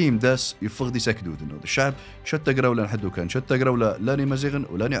يقيم داس يفقدي ساكدود إنه الشعب شت تقرا ولا نحدو كان شت تقرا ولا لاني مزيغن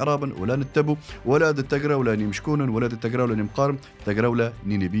ولا نعرابن ولا نتبو ولا تقرا ولا ني مشكونن ولا تقرا ولا نمقارن تقرا ولا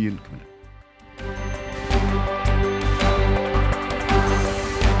ني نبيين كمان.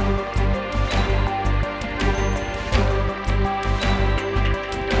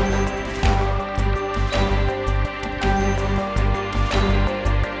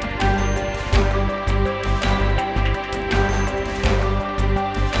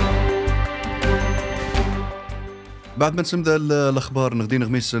 بعد ما نسمد الأخبار نغدين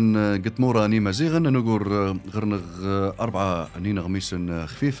غميسن قطمورة نيما زيغن نقول غرنغ 4 نينا غميسن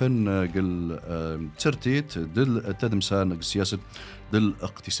خفيفا قل ترتيت دل تدمسان السياسة دل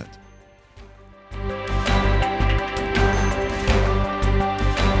اقتصاد.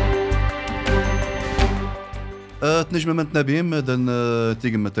 تنجم من تنابيم دن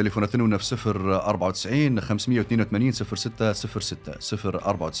تيجم تليفوناتنا في 094 582 0606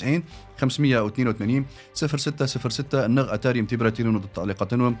 094 582 0606 النغ أتاري متبراتين ضد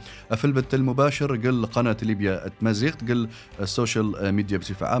تعليقاتنا في البث المباشر قل قناة ليبيا تمازيغت قل السوشيال ميديا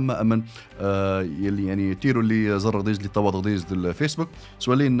بصفة عامة أمن يلي يعني تيرو اللي زر ديز اللي تواضع ديز الفيسبوك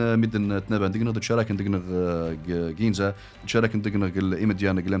سؤالين مدن تنابا دقنا ضد شراكن دقنا جينزا شراكن دقنا قل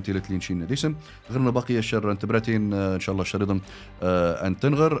إيمديانا قل أمتيلة لينشين ديسم غيرنا باقي الشر انتبراتين إن شاء الله شريضا أن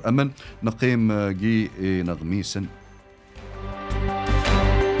تنغر أمن نقيم جي نغميسن.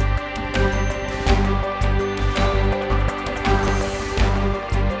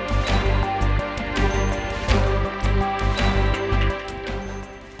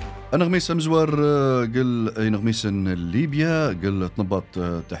 أنا غميس مزوار قل نغميس ليبيا قل تنبط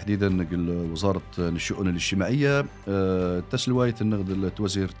تحديدا قل وزارة الشؤون الاجتماعية تسلوايت النغد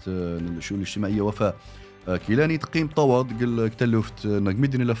توزيرة الشؤون الاجتماعية وفاء كيلاني تقيم طواد قل كتلوفت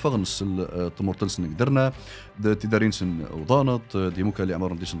نقمدني لفغنس تمرتلسن قدرنا تدارين سن وضانط ديموكا اللي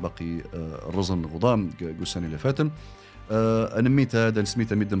عمر نديسن باقي الرزن غضام قوساني لفاتن أنا ميتا دا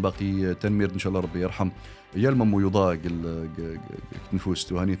نسميتا ميدن باقي تنمير إن شاء الله ربي يرحم يا الممو يضاق نفوس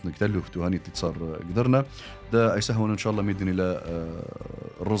توهانيتنا كتلوف توهانيت اللي تصار قدرنا دا يسهون إن شاء الله ميدن إلى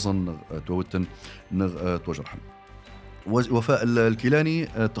الرزن توتن توجرحم وفاء الكيلاني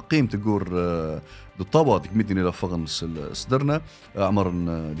تقيم تقور بالطابع ديك ميدن إلى فغن صدرنا عمر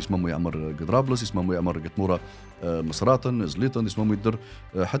اسمه يعمر قدرابلس اسمه يعمر قتمورة مصراتن زليطن اسمه يدر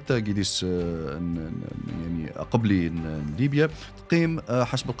حتى قديس يعني قبلي ليبيا تقيم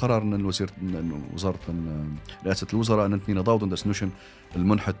حسب القرار ان وزاره رئاسه الوزراء ان اثنين ضاودن دسنوشن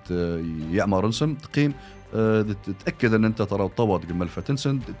المنحت يعمر انسم تقيم تتاكد ان انت ترى الطواد قبل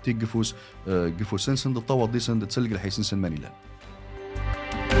فتنسن تيقفوس قفوس سنسن الطواد دي سن تسلق الحيسنسن مانيلا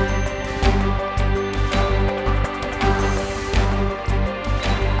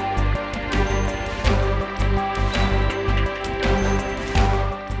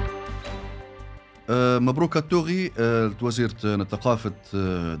مبروك التوغي وزيرة ثقافة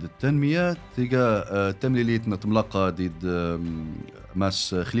التنمية تيجا تمليليت نتملقى ديد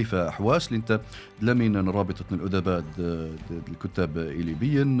ماس خليفة أحواس اللي انت لمين رابطة الأدباء الكتاب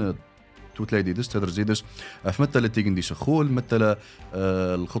إليبيين توتلاي ديدس تدر زيدس فمثلا تيجن دي سخول مثلا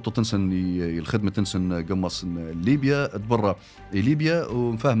الخطة تنسن الخدمة تنسن قمص ليبيا تبرع ليبيا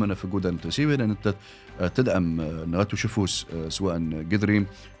ومفهمنا في جودان تسيوي لأن انت تدعم نغاتو شفوس سواء قدريم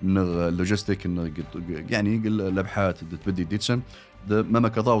اللوجستيك يعني الابحاث تبدي ديتسن ما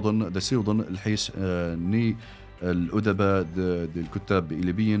كضاوضن دسيوضن الحيس ني الادباء الكتاب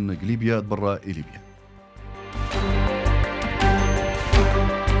إليبيين ليبيا برا ليبيا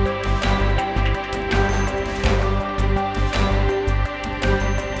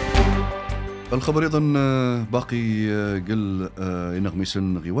الخبر أيضا باقي قل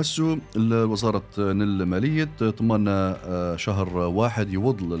ينغميسن غيوسو الوزارة المالية طمنا شهر واحد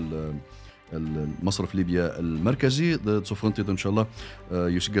يوضل المصرف ليبيا المركزي تصفرنتي إن شاء الله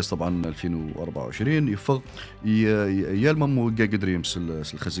يسجس طبعا 2024 يفق يالمم قدريمس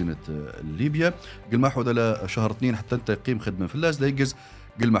الخزينة ليبيا قل ما حود على شهر 2 حتى انت يقيم خدمة في اللاز دا يجز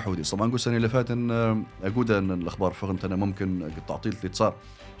قل ما حودي طبعا قل السنة اللي فاتت أقول أن الأخبار فغنتنا ممكن التعطيل اللي صار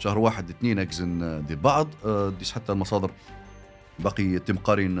شهر 1 2 أجزن دي بعض ديس حتى المصادر باقي تم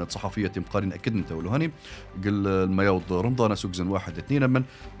قارين صحفية تم قارين أكد انت ولهاني قل المياوض رمضان سوكزن 1 2 من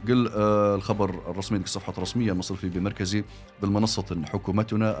قل الخبر الرسمي الصفحة الرسمية مصرفي بمركزي بالمنصة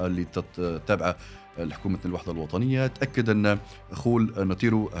حكومتنا اللي تتابع الحكومة الوحدة الوطنية تأكد أن خول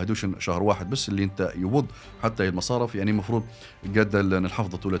نطيرو هدوشن شهر 1 بس اللي انت يوض حتى المصارف يعني مفروض قد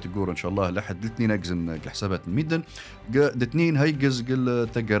الحفظة طولة تقول إن شاء الله لحد الاثنين أجزن الحسابات الميدن قد اثنين هيجز قل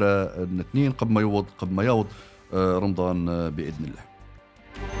تقرى اثنين قبل ما يوض رمضان بإذن الله.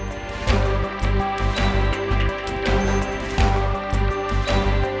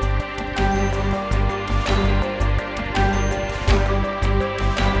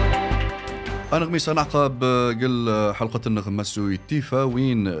 أنا غميس نعقب قل حلقة النغمسو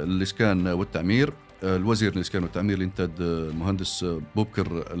تيفاوين الإسكان والتعمير الوزير الإسكان والتعمير الإنتاج المهندس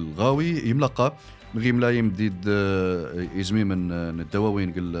بوبكر الغاوي يملقى نغيم لا يمديد إزمي من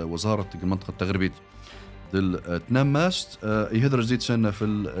الدواوين قل وزارة المنطقة التغربية التنماست يهدر زيد سنة في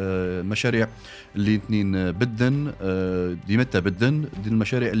المشاريع اللي اثنين بدن ديمتا بدن دي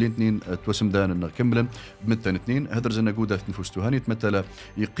المشاريع اللي اثنين توسم دان نكملا بمتن اثنين هدر زنا جودة في نفوس توهاني تمثلا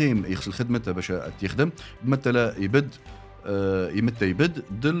يقيم يغسل خدمته باش يخدم بمثلا يبد يمتى يبد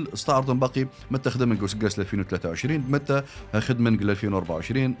دل استعرض باقي متى خدم الجوس جاس 2023 متى خدم من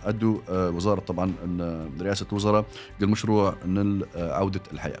 2024 ادوا وزارة طبعا رئاسة الوزراء قال مشروع عودة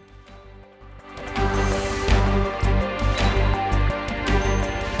الحياة.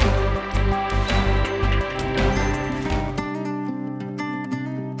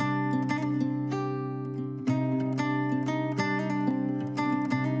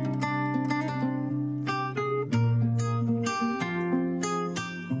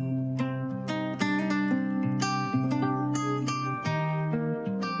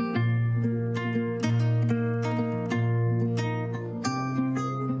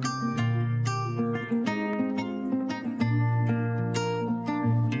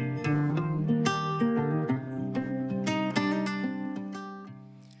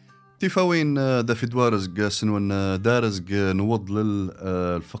 تيفاوين دا في دوارزق سنون دارزق نوض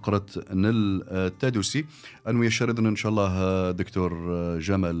للفقرة نل التادوسي أنو يشردنا إن شاء الله دكتور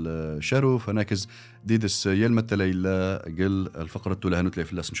جمال شاروف هناكز ديدس يلمت ليلة قل الفقرة لها نتلي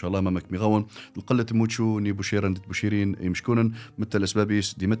في اللاس إن شاء الله مامك مغاون القلة موتشو ني بوشيرا بوشيرين يمشكونا متى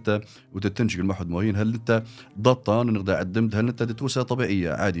الأسبابيس دي متى وتتنشق المحود موهين هل انت ضطان نقدر عدمت هل انت دتوسة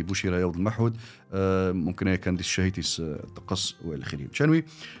طبيعية عادي بوشيرا يوض المحود ممكن كان دي الشهيتيس تقص والخيرين شانوي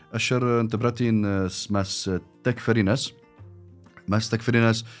أشر أنت براتين ماس تكفريناس ماس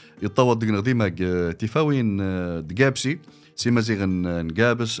تكفريناس يتطور دقنا غديمة تيفاوين دقابسي سيما زيغن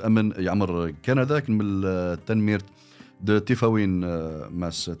نقابس أمن يعمر كندا كنمل التنمير تيفاوين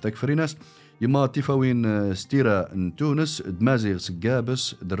ماس تكفريناس يما تيفاوين ستيرا تونس دمازيغ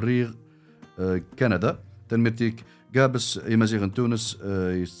سقابس دريغ كندا تنميرتيك قابس يمازيغ تونس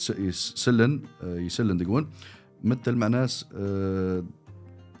يسلن دقون مثل مع ناس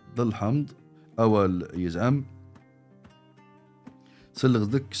ضل حمض أول يزعم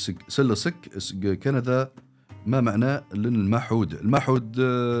سلسك كندا ما معناه لأن المحود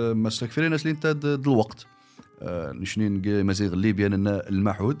مستكفرين ناس لينتاد الوقت نشنين مزيغ ليبيا لأن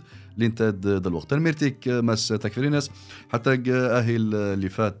المحود لينتاد الوقت الميرتيك مس تكفرين ناس حتى أهل اللي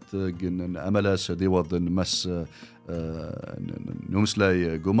فات أملاس ديوض مس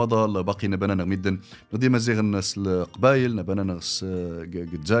نومسلاي قمضة باقي نبنا نغميدن ندي مزيغ الناس القبايل نبنا نغس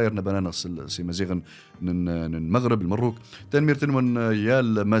الجزائر نبنا نغس سي مزيغ المغرب المروك تنمير تنون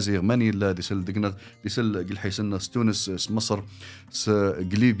يال مزيغ ماني لا ديسل دقنغ ديسل قل حيسن تونس مصر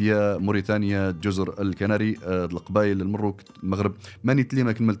ليبيا موريتانيا جزر الكناري القبايل المروك المغرب ماني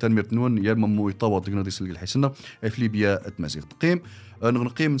تليما كنمل تنمير تنون يال ممو يطاوط دقنغ ديسل قل حيسن في ليبيا اتمازيغ تقيم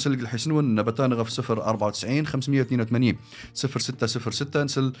نقيم نسلق الحيسنون نبتان في 094 582 0606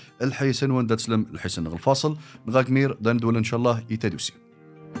 نسل الحيسنون دا تسلم الحيسن الفاصل نغاك مير دا ندول إن شاء الله يتدوسي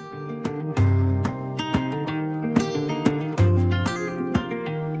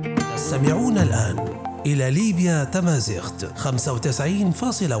تستمعون الآن إلى ليبيا تمازيغت 95.1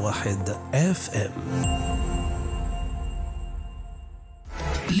 FM.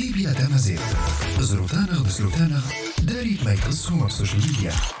 ليبيا تمازيغت زروتانا داري ما يقصوا في السوشيال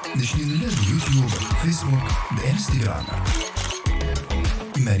ميديا نشنين لنا بيوتيوب فيسبوك بانستغرام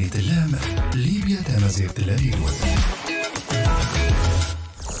ماني تلام ليبيا تمازيغت لاريو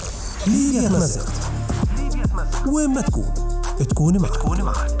ليبيا تمازيغت وين ما تكون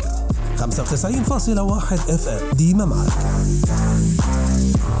معك 95.1 FM ديما معك.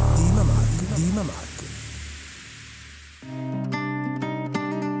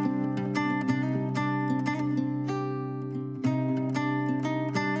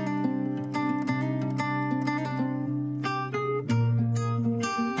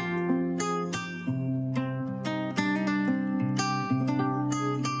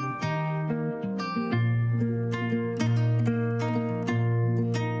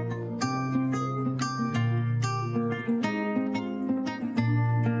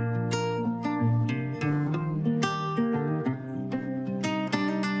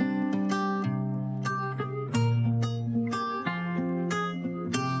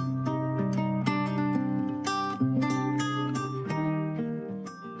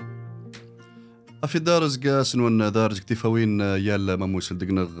 في دارز سنون دارز تيفاوين يال مموس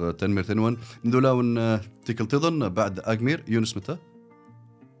الدقنغ تنمير تنوان ندولاون تيكل تظن بعد أجمير يونس متى؟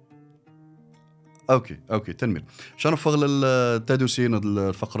 اوكي تنمير شان فغل التادوسين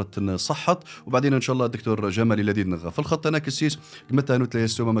الفقرة صحت وبعدين ان شاء الله الدكتور جمال الذي نغ في الخط انا كسيس متى نتلي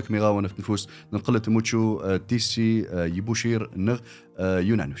السوما مكميغاون في نفوس نقلت موتشو تيسي يبوشير نغ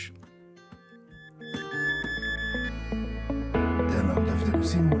يونانوش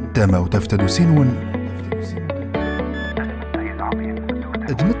تاما وتفتدو سينون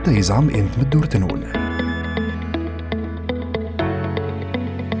ادمت يزعم انت مدور تنون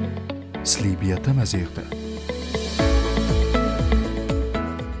سليبيا تمازيغتا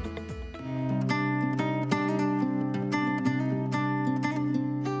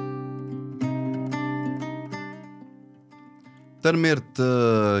ترميرت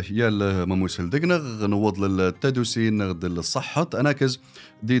يال مموسل دقنغ نوض للتدوسي نغد الصحة أناكز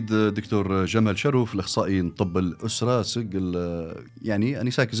ديد دكتور جمال شاروف الأخصائي طب الأسرة سجل يعني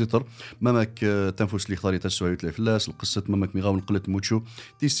أني ساكز يطر مامك تنفس لي خطاري تسوى يتلي فلاس القصة مامك ميغاون قلت موتشو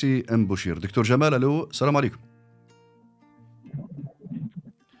تيسي أم بوشير دكتور جمال ألو السلام عليكم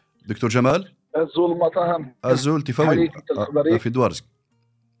دكتور جمال أزول مطاهم أزول تيفاوين في دوارزك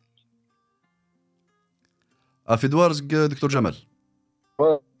في دوارزك دكتور جمال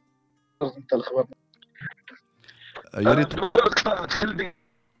انت الخبر يا ريت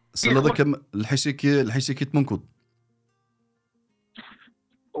سلذك الحسيكي تمنكود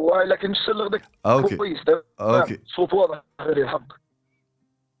ولكن السلغ اوكي كويس. اوكي صوت واضح غير الحق.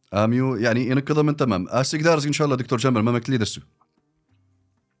 اميو يعني انك كذا من تمام اسيقدارز ان شاء الله دكتور جمال ما مكلي دسو.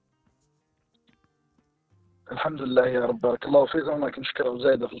 الحمد لله يا رب، بارك الله فيكم. ما كنشكر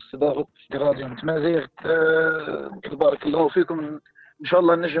زايده في الاستضافه راديو متمازيغ. بارك الله فيكم. ان شاء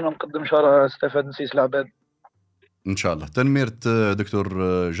الله نجم نقدم شرح استفاد نسيس العباد ان شاء الله. تنميرت دكتور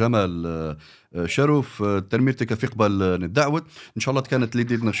جمال شرف تنميرتك في قبل الدعوه ان شاء الله كانت اللي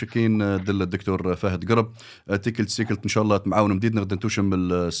ديدنا شكين دل الدكتور فهد قرب تيكلت سيكلت ان شاء الله معاون مديد نغدا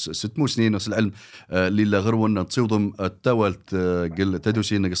نتوشم 6 سنين نص العلم اللي غرون تصيودم التوالت قل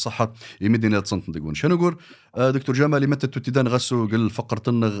تدوسي نق الصحه يمدينا تصنت نقول شنو نقول دكتور جمال متى تتدان غسو قل فقرت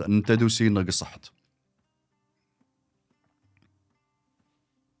نغ نتدوسي نق الصحه.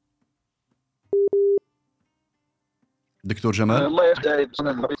 دكتور جمال الله يفتح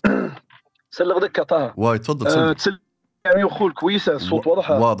سلغ دكة طه واي تفضل تسل يعني يخول كويسة الصوت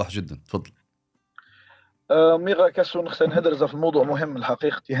واضح جدا تفضل. ميغا كاسو نخسن نهدرز في الموضوع مهم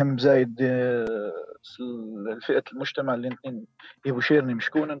الحقيقة يهم زايد الفئة المجتمع اللي نتنين يبشيرني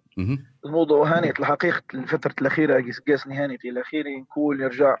مشكونا الموضوع هانيت الحقيقة الفترة الأخيرة قاسني هانيت إلى أخيري نقول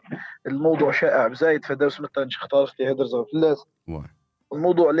يرجع الموضوع شائع بزايد فدرس متى نش اختارت هدرز في اللاس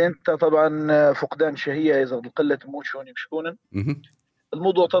الموضوع اللي انت طبعا فقدان شهية إذا قلة موشوني مشكونا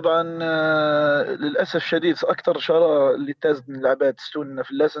الموضوع طبعا للأسف شديد أكثر شارع اللي تازدن العباد تستون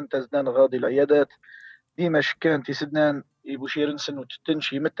في اللسن تازدان غاضي العيادات ديما شكان تسدنان يبوشيرن سن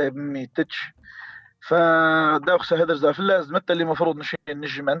وتتنشي متى بمي تتش فداوخ هدر في اللاز متى اللي مفروض نشي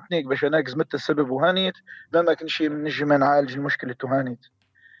نجم انتنيك باش ناقز متى السبب وهانيت ما كنشي نجم نعالج المشكلة وهانيت.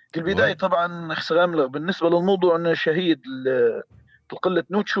 في البداية طبعا خسغاملغ بالنسبة للموضوع أن شهيد قلة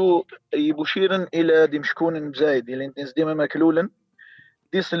نوتشو يبوشيرن إلى ديمشكون بزايد إلى انتنس ديما ماكلولن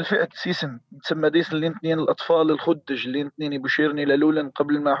ديس الفئة سيسن تسمى ديس اللي انتنين الأطفال الخدج اللي انتنين يبوشيرن إلى لولن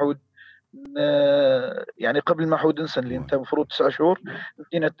قبل المعهود يعني قبل المعهود انسان اللي انت مفروض 9 شهور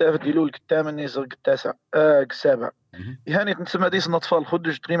انتين التافت يلول الثامن يزرق التاسع السابع يعني تسمى ديس الأطفال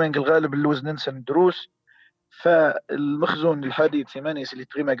خدج تقريبا الغالب اللوزن انسان دروس فالمخزون الحديد ثمانيس اللي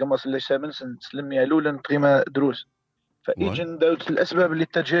تقريبا قمص اللي سامنسن تسلم يلولن تقريبا دروس فإيجن دوت الأسباب اللي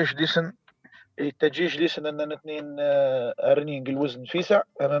تجيش ديسن أننا اثنين أرنين الوزن فيسع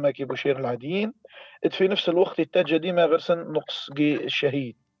أمامك يبشير العاديين في نفس الوقت يتجه ديما غرسن نقص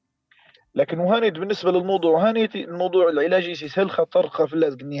الشهيد. لكن وهانيت بالنسبة للموضوع هانيت الموضوع العلاجي سهل خطر في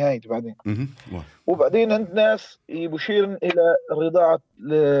اللازق النهاية بعدين وبعدين عند ناس يبشيرن إلى رضاعة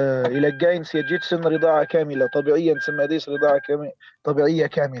إلى جاينس يجيتسن رضاعة كاملة طبيعيا نسمى ديس رضاعة طبيعية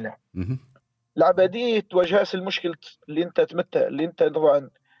كاملة. العبادية تواجهاس المشكلة اللي انت تمتع اللي انت طبعا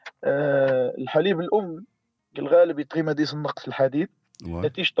الحليب الأم الغالب يتقيم ديس النقص الحديد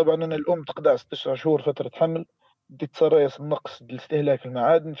نتيجة طبعا أن الأم تقدع 9 شهور فترة حمل تتصريس النقص الاستهلاك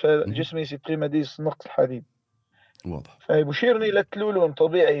المعادن فالجسم يتقيم ديس النقص الحديد واضح. فيبشيرني إلى تلولون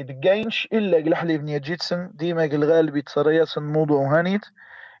طبيعي دقاينش إلا الحليب نيجيتسن ديما الغالب يتصريس الموضوع هانيت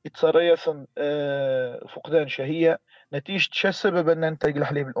يتصريس فقدان شهية نتيجة شو السبب أن أنت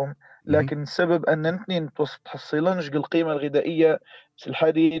الحليب الأم لكن السبب أن أنتني تحصلنش القيمة الغذائية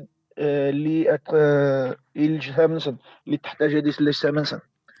الحديد اللي الجسم اللي تحتاج ديس للسمنسن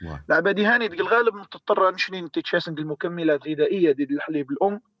العبادي هاني الغالب نضطر نشنين تتشاسن المكملات الغذائية دي الحليب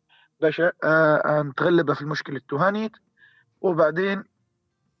الأم باش نتغلب في المشكلة التهانيت وبعدين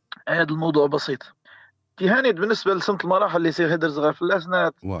هذا الموضوع بسيط تهانيت بالنسبة لسنة المراحل اللي يصير هدر صغار في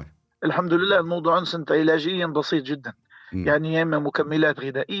الأسنات الحمد لله الموضوع سنة علاجيا بسيط جدا يعني يا إما مكملات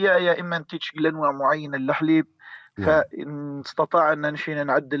غذائية يا إما نتيجة أنواع معينة للحليب فاستطاع أن نشينا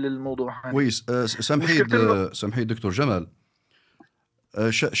نعدل الموضوع. كويس. سامحي دكتور جمال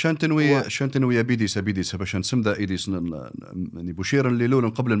شان تنوي بيديس باش نسمدا ايديس يعني بشيرا اللي لولن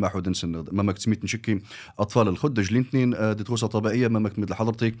قبل المعهود نسن ما مكتميت نشكي اطفال الخدج اللي اثنين دتوصه طبيعيه ما مكمل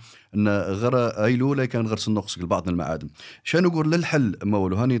حضرتك ان غرا ايلولا كان غرس النقص بعض المعادن شان نقول للحل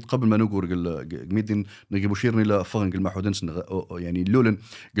مولو هاني قبل ما نقول ميدين نجي بشيرني لا فغن المعهود نسن يعني لولن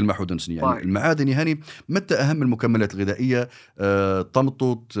المعهود نسن يعني المعادن هاني متى اهم المكملات الغذائيه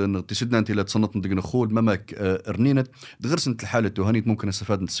طمطوط تسدنا انت لا تصنط ندق خول مامك ارنينت غرسنت الحاله هاني ممكن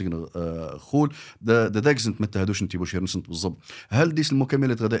استفاد نتسجن خول داكزنت متى هادوش انتي بوشير نسنت بالضبط هل ديس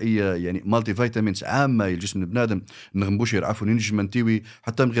المكملات الغذائيه يعني مالتي فيتامينز عامه الجسم بنادم نغنبوشير عفوا ننجم منتيوي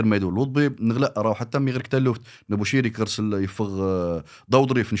حتى من غير ما يدور الوضبي نغلا راه حتى من غير كتلوفت نبوشير يكرسل يفغ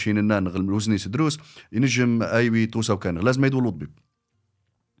ضوضري في نشين النان نغل الوزني سدروس ينجم ايوي توسا وكان لازم يدور الوضبي.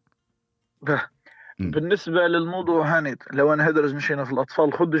 بالنسبة للموضوع هانيت لو أنا هدرز مشينا في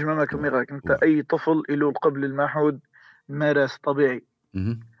الأطفال خدج ما كميغاك أنت أي طفل إلو قبل المعهود مارس طبيعي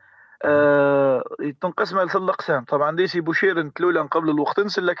تنقسم على 3 أقسام. طبعا ديسي بوشير نتلولا قبل الوقت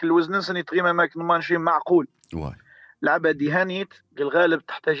نسل، لكن الوزن نسن يتغيما ماك نمانشي معقول. لعبة دي هانيت الغالب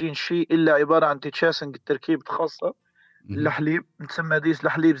تحتاجين شيء إلا عبارة عن تيتشاسنج التركيب خاصة الحليب، نسمى ديس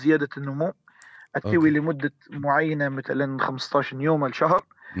الحليب زيادة النمو، التوي لمدة معينة مثلا 15 يوم لشهر،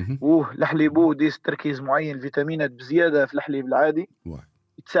 والحليبو ديس تركيز معين الفيتامينات بزيادة في الحليب العادي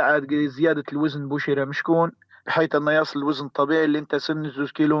تساعد زيادة الوزن بوشيرة مشكون بحيث أنه يصل الوزن الطبيعي اللي انت سن 2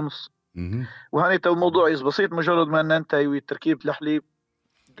 كيلو ونص. وهاني تو الموضوع بسيط، مجرد ما ان انت تركيب الحليب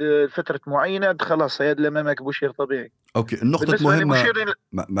فترة معينة خلاص هيد لمامك بوشير طبيعي. اوكي النقطة مهمة،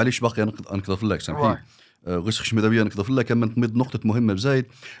 معليش باقي نقضف لك سامحني غش مدابيا نقضف لك كما تمد نقطة مهمة بزايد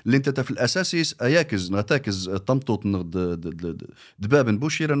اللي انت في الاساسي اياكز نتاكز تمطوط دباب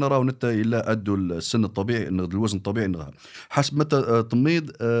بوشير نراو نتا الا ادوا السن الطبيعي الوزن الطبيعي نغا حسب متى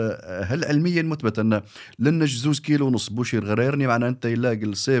تميض. هل علميا مثبت ان لنج 2 كيلو ونص بوشير غيرني معناه انت الا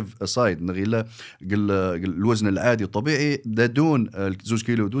السيف سايد نغيلا الوزن العادي الطبيعي دون 2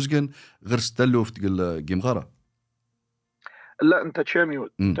 كيلو دوزجن غير ستلو في جيمغاره. لا انت تشاميو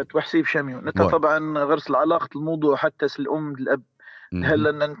انت توحسيب شاميو انت طبعا غرس العلاقة الموضوع حتى الام الاب هل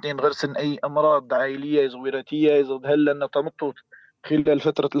ان انت غرسن اي امراض عائليه زويراتيه يزغد هل ان تمطط خلال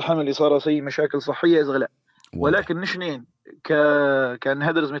فتره الحمل صار سي مشاكل صحيه يزغلا. ولكن نشنين كان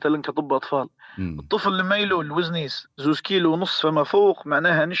هدرز مثلا كطب اطفال الطفل لما يلو الوزنيس 2 كيلو ونص فما فوق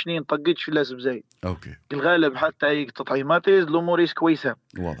معناها نشنين طقيتش في لازم زايد. اوكي الغالب حتى اي تطعيمات الاموريس كويسه.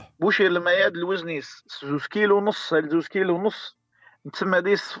 واضح بوشي لما ياد الوزنيس 2 كيلو ونص 2 كيلو ونص تسمى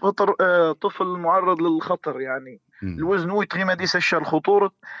ديس فطر طفل معرض للخطر يعني. الوزن هو يتغيما ديس الشر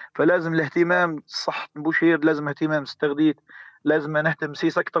خطورة، فلازم الاهتمام صح بوشير، لازم اهتمام استغديت، لازم نهتم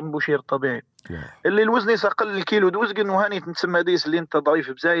سيس اكثر من بوشير طبيعي. اللي الوزن اقل الكيلو دوزقن وهاني تسمى ديس اللي انت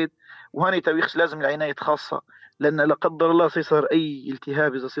ضعيف بزايد وهاني تويخش لازم العناية خاصة، لان لا قدر الله صار اي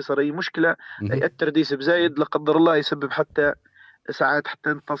التهاب اذا صار اي مشكلة يأثر ديس بزايد لا قدر الله يسبب حتى ساعات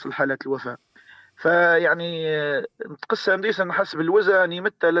حتى تصل حالة الوفاة. فيعني نتقسم ديس نحسب الوزن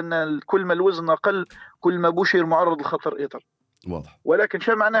يمتى لان كل ما الوزن اقل كل ما بوشير معرض للخطر ايضا. واضح. ولكن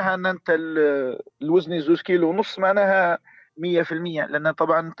شو معناها ان انت الوزن 2 كيلو ونص معناها 100%، لان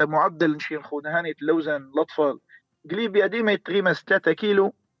طبعا انت معدل نشي نخونا هاني اللوزن الاطفال قليب ديما يتغيمس 3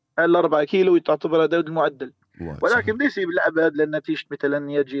 كيلو ل 4 كيلو تعتبر هذا المعدل. ولكن ديسي بالعباد لان نتيجه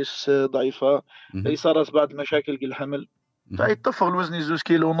مثلا يجيس ضعيفه صارت بعد مشاكل الحمل فيتطفغ الوزن 2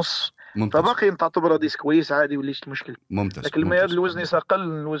 كيلو ونص فباقي تعتبر ديس كويس عادي وليش المشكل. ممتاز. لكن لما ياد الوزن يسقل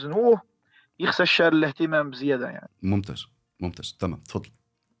الوزن هو يخسى الشهر الاهتمام بزياده يعني. ممتاز تمام تفضل.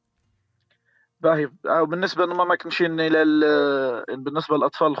 باهي بالنسبه لما ما كنشين الى بالنسبه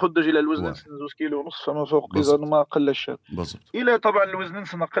للاطفال خدج الى الوزن 2 كيلو ونص فما فوق اذا ما قل الشهر بالضبط. الى طبعا الوزن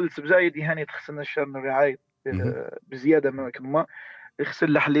قلت بزايد هاني تخسن الشهر الرعايه بزياده ما كان يخسن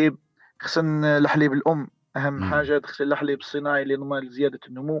الحليب، خسن الحليب الام اهم حاجه، تغسل الحليب الصناعي لنمو زياده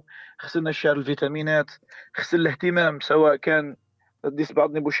النمو، خسلنا الشعر الفيتامينات، خسل الاهتمام سواء كان ديس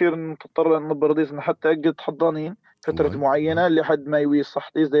بعضني بوشير نضطر نبر ديس حتى قد حضانين فتره معينه لحد ما يوي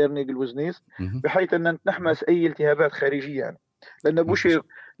صح ديس دايرني الوزنيس بحيث ان نحمس اي التهابات خارجيه يعني. لان بوشير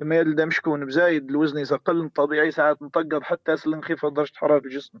لما يلدا مشكون بزايد الوزنيس اقل من طبيعي ساعات نطقب حتى اصل نخفض درجه حراره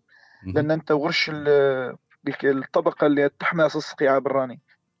الجسم لان انت ورش الطبقه اللي تحمس الصقيعه براني.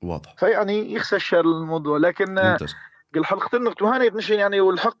 واضح. فيعني يخسى الشر الموضوع. لكن قل حلقة النقط وهاني نشين يعني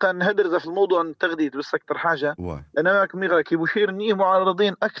والحق ان هدرز في الموضوع التغذية بس اكثر حاجة لان ماك ميغا كي بوشير نيه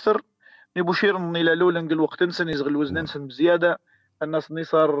معرضين اكثر بوشير الى لولن الوقت نسن يزغل الوزن نسن بزيادة الناس ني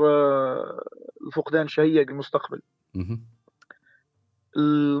صار الفقدان شهية المستقبل.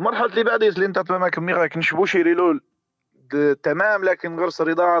 المرحلة اللي بعد اللي انت ماك ميغا كنش بوشير يلول تمام لكن غرس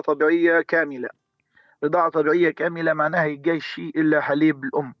رضاعة طبيعية كاملة. رضاعة طبيعية كاملة معناها يجاش شيء إلا حليب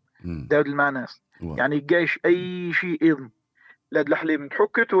الأم داود المعنى يعني يجاش أي شيء إذن لا الحليب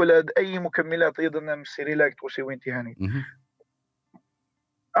متحكت ولا أي مكملات أيضا من السيريلاكت وسوين تهانيت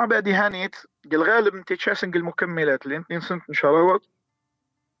أعباد هانيت الغالب انت تشاسنج المكملات اللي انت نسنت نشراوات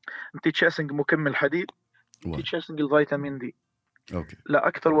انت تشاسنج مكمل حديد انت تشاسنج الفيتامين دي أوكي. لا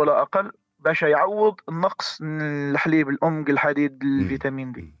أكثر ولا أقل باش يعوض النقص من الحليب الأم الحديد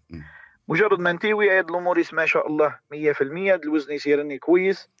الفيتامين دي. مجرد ما نتيوي عيد الامور ما شاء الله 100% الوزن يسيرني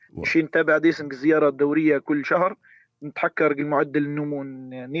كويس شي نتابع ديسنج زيارات دوريه كل شهر نتحكر المعدل النمو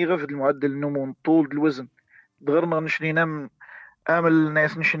نيغف المعدل النمو طول الوزن غير نشني نم امل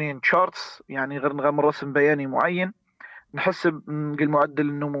ناس نشنين تشارتس يعني غير نغام رسم بياني معين نحسب المعدل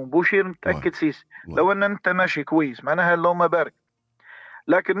النمو بوشير نتاكد سيس لو ان انت ماشي كويس معناها لو ما بارك.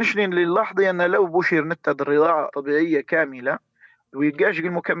 لكن نشنين للحظه ان لو بوشير نتد الرضاعه طبيعيه كامله ويجاش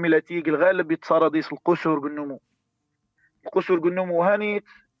المكملات الغالب يتصار ديس القصور بالنمو. القصور بالنمو هاني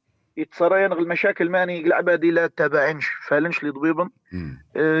يتصرين المشاكل ماني العبادي لا تابعنش فالنش لي ضبيبا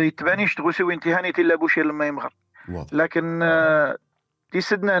يتبانيش تغسوي انتهاني تلا بوشير لما يمغر لكن دي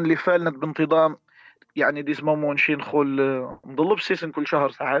سدنا اللي فالنا بانتظام يعني دي اسمه نشي نخول نضلب سيسن كل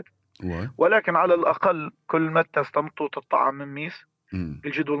شهر ساعات ولكن على الأقل كل متى استمطوا تطعم من ميس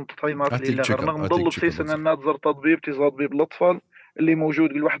الجدول التطعيمات اللي غير نضلب سيسن أن تزر تطبيب تزاد بيب الأطفال اللي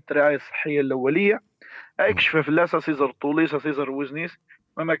موجود الواحد الرعاية الصحية الأولية أكشف في اللاسة سيزر طوليسة سيزر وزنيس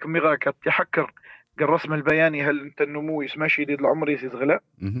ما كميغا كتحكر الرسم البياني هل انت النمو ماشي ديد العمر يسيز غلاء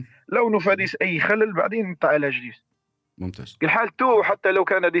لو نفاديس أي خلل بعدين انت علاج ديس ممتاز الحال تو حتى لو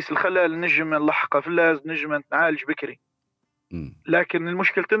كان ديس الخلل نجم نلحقه في اللاز نجم نعالج بكري لكن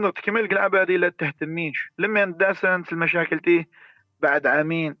المشكلة انه تكمل العبة دي لا تهتميش لما نداسن في المشاكل تي بعد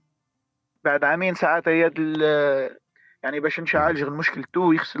عامين ساعات يد يعني باش نعالج المشكل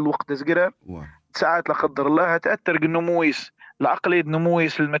تو يخسر الوقت زقرا ساعات لا قدر الله تأثر النمويس العقلي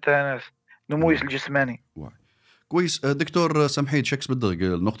نمويس المتانس نمويس الجسماني كويس دكتور سمحيت شكس بالدق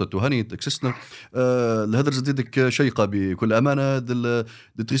النقطة تهاني تكسسنا الهدرز ديدك شيقة بكل أمانة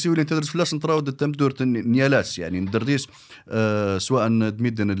تغسيو اللي تدرس في لاس نتراو تمدور نيالاس يعني ندرديس سواء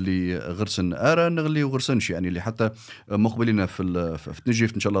دميدن اللي غرسن آرا نغلي وغرسنش يعني اللي حتى مقبلين في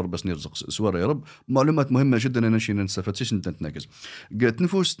تنجيف إن شاء الله رب نرزق سوار يا رب معلومات مهمة جدا أنا نشي نستفادسيش نتناقز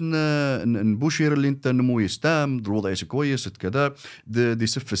تنفوس نبوشير اللي انت نمو يستام الوضع كويس كذا دي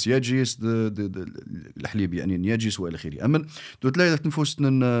سفس ياجيس الحليب يعني وإلى آخره. أما تلاقي تنفس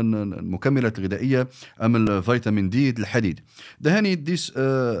المكملات الغذائية أما فيتامين دي الحديد ده هني ديس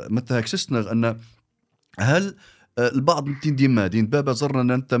متى هكسسنا أن هل البعض ديما دين بابا زرنا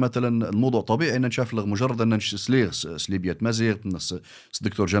ان انت مثلا الموضوع طبيعي ان نشاف مجرد ان سليغ سليبيات مازيغ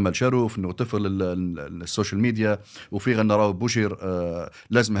الدكتور جمال شاروف انه طفل السوشيال ميديا وفي غنراو بوشير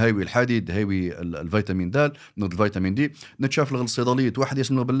لازم هاوي الحديد هاوي الفيتامين د من الفيتامين دي نتشاف الصيدليه واحد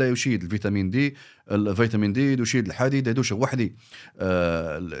اسمه بالله يشيد الفيتامين دي ويشيد الحديد هدوش وحدي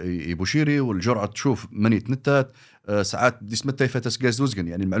يبوشيري والجرعه تشوف مني تنتات ساعات ديسمتاي فتس غاز دوزغن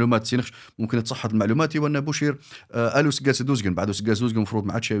يعني المعلومات سينخش ممكن تصحح المعلومات وان بوشير الوس غاز دوزغن بعد غاز دوزغن المفروض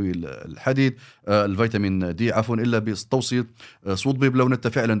ما عادش الحديد الفيتامين دي عفوا الا بالتوصيل صوت بيب لو نتا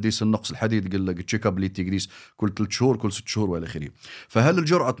فعلا ديس النقص الحديد قال لك تشيك اب اللي تيجريس كل 3 شهور كل 6 شهور والى اخره. فهل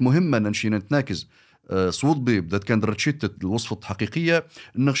الجرعه مهمه نمشي نتناكز صوت بيب بدات كان رتشيت الوصفة الحقيقية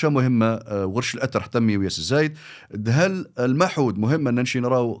النغشة مهمة ورش الأتر حتمي وياس الزايد هل المحود مهمة أن نمشي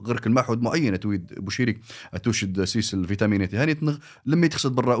نراو غير المحود معينة تويد بوشيريك توشد سيس الفيتامينات هاني لما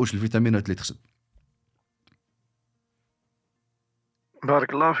يتخصد بالرأوش الفيتامينات اللي تخصد.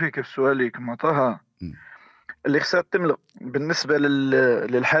 بارك الله فيك في سؤالك مطاها اللي خسرت تملق بالنسبة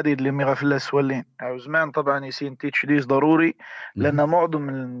للحديد اللي ميغا في الله سوالين أو زمان طبعا يسين تيتش ديز ضروري لأن معظم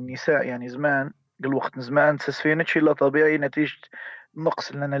النساء يعني زمان الوقت زمان تسفينتش إلا طبيعي نتيجة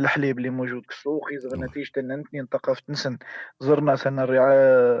نقص لنا الحليب اللي موجود كسوق يزغ نتيجة أن نتنين ثقافة نسن زرنا سنة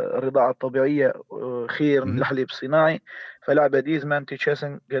الرضاعة الطبيعية خير من الحليب الصناعي فلعبة دي زمان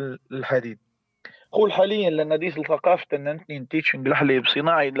تيتشاسن قال الحديد قول حاليا لأن دي ثقافة أن نتنين تيتشن الحليب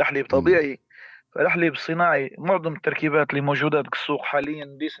صناعي الحليب طبيعي فالحليب الصناعي معظم التركيبات اللي موجودة في السوق حاليا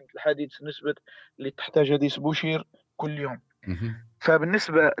ديسنت الحديد نسبة اللي تحتاجها ديس بوشير كل يوم.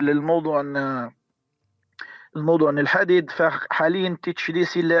 فبالنسبة للموضوع أن الحديد فحاليا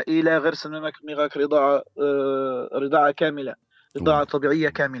تتشديس إلى غير سنمك ميغاك رضاعة كاملة رضاعة طبيعية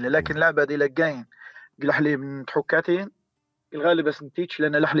كاملة لكن لا بدي لقاين الحليب نتحكاتين الغالب بس نتيتش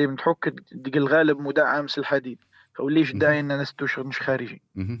لأن الحليب نتحك الغالب مدعم الحديد فوليش داعي أن نستوشغ مش خارجي.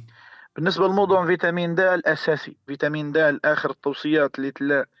 بالنسبة للموضوع فيتامين د الأساسي فيتامين د آخر التوصيات اللي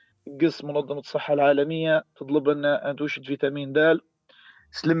تلا قص منظمة الصحة العالمية تطلب أن توجد فيتامين د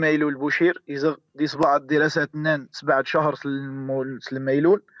سلم يلول البوشير إذا دي سبعة دراسات نان 7 شهر سلم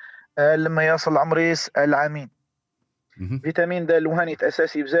يلول لما يصل عمريس العامين. فيتامين د وهاني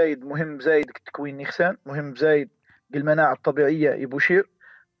أساسي بزايد مهم بزايد تكوين نخسان مهم بزايد المناعة الطبيعية يبوشير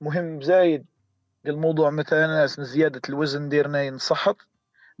مهم بزايد الموضوع مثلا زيادة الوزن ديرنا ينصحط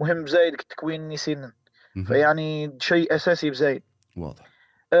مهم بزايد تكوين نسين فيعني شيء أساسي بزايد واضح.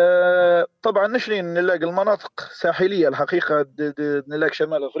 طبعا نشرين نلاقي المناطق ساحلية الحقيقة نلاقي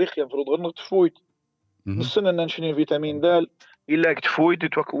شمال أفريقيا مفروض غير تفويت نصنا نشرين فيتامين د يلاقي تفويت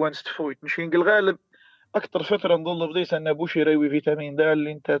يتوكوان تفويت نشرين الغالب أكثر فترة نظل بديس أن بوشي راوي فيتامين د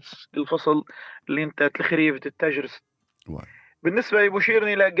اللي انت الفصل اللي انت تلخريف تتجرس بالنسبة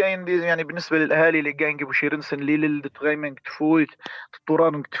لبوشيرني لا جاين دي يعني بالنسبة للأهالي اللي جاين بوشيرن سن ليل تغيمن تفويت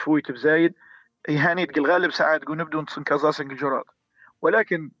تطوران تفويت بزايد يهاني الغالب ساعات قو نبدو نتصن كازاسن الجراد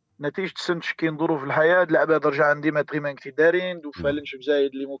ولكن نتيجة سنش كين ظروف الحياة لعبة درجة عندي ما تغيمن كتدارين دو فالنش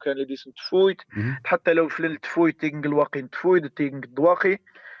بزايد اللي ممكن اللي ديسن تفويت حتى لو فلن تفويت تينج الواقي تفويت تينج الدواقي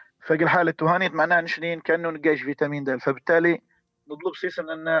فقل حالة تهانيت معناها نشرين كأنه نقاش فيتامين د، فبالتالي نطلب سيسن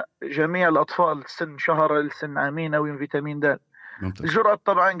أن جميع الأطفال سن شهر لسن عامين أو فيتامين د. الجرعة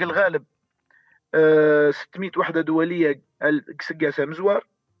طبعا قل غالب 600 وحدة دولية قاسة مزوار،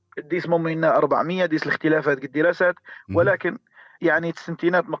 ديس ممينا 400، ديس الاختلافات قد دراسات، ولكن يعني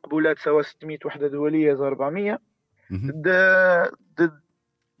السنتينات مقبولات سواء 600 وحدة دولية 400.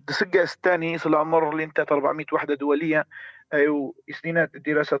 السقاس الثاني يصل العمر اللي انت 400 وحدة دولية، أو سنينات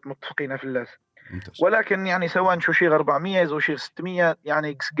الدراسات متفقين في اللاس. ولكن يعني سواء شو شيء 400 أو شيء 600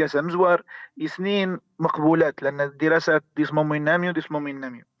 يعني قاسة مزوار سنين مقبولات، لأن الدراسات ديس ممين ناميو وديس ممين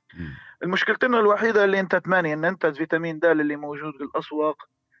ناميو. المشكلتنا الوحيدة اللي انت تماني ان انت فيتامين د اللي موجود في الأسواق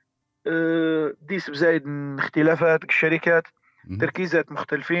ديس بزايد من اختلافات الشركات، تركيزات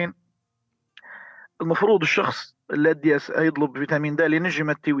مختلفين. المفروض الشخص الذي يطلب فيتامين د لنجم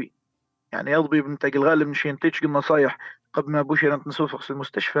التوي، يعني يضبي بنتاج الغالب نشي ينتج نصايح قبل ما بوش نسوفق في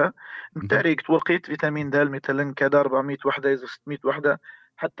المستشفى نتاريك توقيت فيتامين د مثلا كذا 400 وحدة إذا 600 وحدة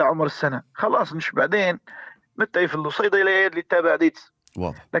حتى عمر السنة، خلاص نش بعدين متى في الصيدلية اللي تابع ديت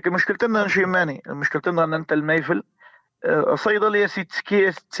واضح. لكن مشكلتنا نشي ماني، مشكلتنا ان انت الميفل صيدلية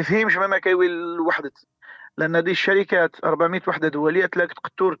سيتسكي تفهمش ما كيوي الوحدة، لان دي الشركات 400 وحدة دولية تلاقي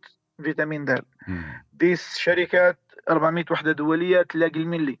قطورة فيتامين د، دي الشركات 400 وحدة دولية تلاقي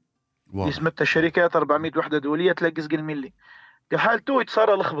الملي، دي سمتها الشركات 400 وحدة دولية تلاقي زق الملي. في حالته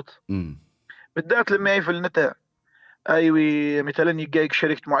يتصار لخبط بالذات لما يفل نتا ايوي مثلا يجايك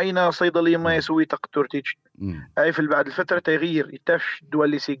شركة معينة صيدلية ما يسوي تقطورتيج اي في بعد الفترة تغيير يتفش الدول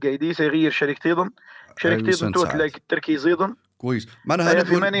اللي سيجايدي سيغير شركة ايضا تو تلاقي التركيز ايضا كويس. معناها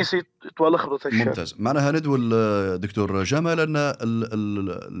ندول مانيسي تولخبط الشيء ممتاز. معناها ندول دكتور جمال ان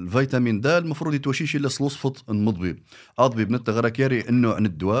الفيتامين د المفروض يتوشيش الا صلصفط المضبي اضبي بنت غراكيري انه عن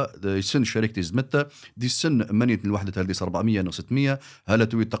الدواء يسن شركتي زمتة دي السن منيت الوحده هذه 400 او 600 هلا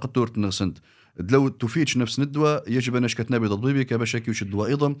توي تقطور تنغسنت لو تفيدش نفس الدواء يجب ان اشكت نبي تطبيبي كباش يوش الدواء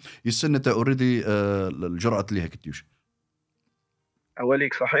ايضا يسن تا اوريدي الجرعه اللي هيك تيوش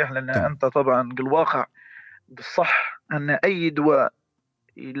اوليك صحيح، لان انت طبعا الواقع بالصح ان اي دواء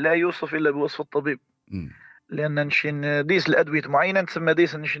لا يوصف الا بوصف الطبيب، لان نشين ديس الادويه معينه تسمى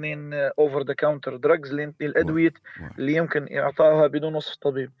ديس نشين اوفر ذا كاونتر دراجز اللي الادويه اللي يمكن اعطائها بدون وصف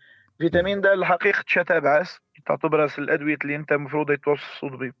طبيب. فيتامين د الحقيقه تشتابعس تعتبر الادويه اللي انت المفروض يتوصف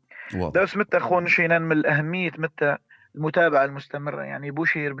طبيب. ده متى خون شينان من الاهميه متى المتابعه المستمره، يعني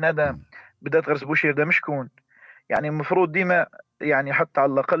بوشير بنادم بدات غرس بوشير ده مشكون، يعني المفروض ديما يعني حتى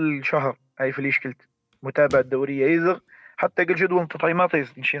على الاقل شهر هاي في ليشكلت متابعه دوريه يزغ حتى قل جدول تطعيمات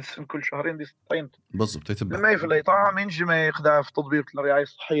نشين كل شهرين دي تطعيمت بالضبط يتبع لما يفل يطعم ينجي ما يخدع في تطبيق الرعايه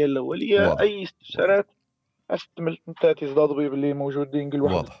الصحيه الاوليه. واضح. اي استفسارات استمل انت تزداد ضبيب اللي موجودين قل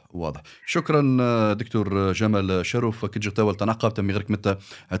واحد. واضح. شكرا دكتور جمال شرف كجر تاول تنعقب تمي غيرك متى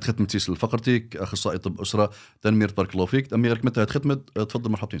هتختم تيس الفقرتك اخصائي طب اسره تنمير بارك الله فيك تمي غيرك متى هتختم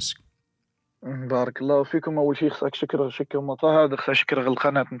تفضل مرحبتين سك. بارك الله فيكم. أول شيء خصك شكر مطاها خصك شكر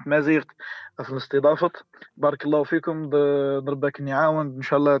القناة مازيغت في الاستضافة. بارك الله فيكم ضربك نعاون إن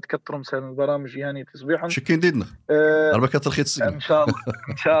شاء الله تكثروا مسان البرامج يعني تصبيحا شكين ديدنا ضربك كثر خيط السجن إن شاء الله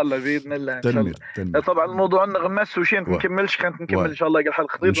إن شاء الله بإذن الله إن شاء الله. طبعا الموضوع عندنا غمس وشين نكملش كانت نكمل إن شاء الله قال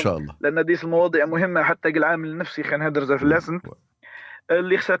حلقة إن شاء الله لأن ديس المواضيع مهمة حتى العامل النفسي خان هدرزة في اللاسن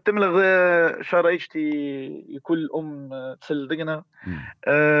اللي خصها تملغ شرايشتي كل تسل دقنا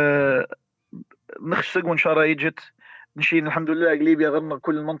نخشق وإن شاء الله يجت نشين الحمد لله ليبيا غرنا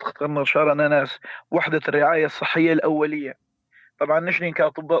كل المنطقة غرنا شارنا ناس وحدة الرعاية الصحية الأولية. طبعا نشين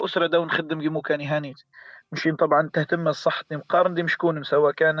كأطباء أسرة دا ونخدم جمو كان هانيت نشين طبعا تهتم الصحة مقارن دي مشكون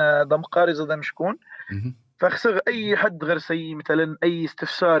سواء كان دا مقارز دا مشكون فخسر أي حد غير سي مثلا أي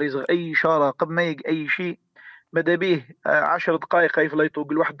استفسار يزغ أي إشارة قبل ما يجي أي شيء بدا به 10 دقائق كيف لا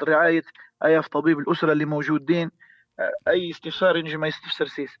يطوق الواحد رعاية أي طبيب الأسرة اللي موجودين أي استفسار ينجي ما يستفسر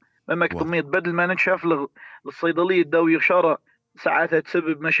سيس لما كتميت بدل ما نتشاف للصيدلية داوي إشارة ساعاتها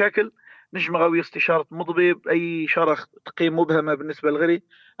تسبب مشاكل نجم غاوي استشارة مضبب أي إشارة تقييم مبهمة بالنسبة للغري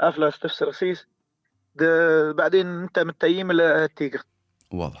أفلا استفسر سيس بعدين أنت متيم التيجر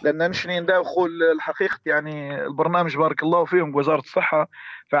واضح. لأن نشنين دا وخول الحقيقة يعني البرنامج بارك الله فيهم وزارة الصحة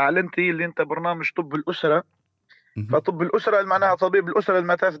فعلنتي اللي أنت برنامج طب الأسرة فطب الأسرة معناها طبيب الأسرة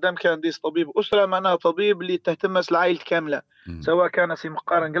المتاف دام كان ديس طبيب أسرة معناها طبيب اللي تهتمس العائلة كاملة سواء كان سي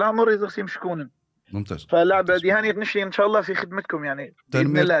مقارن قلامر إذا سي مشكون. ممتاز. فاللعبة دي هاني نشي إن شاء الله في خدمتكم يعني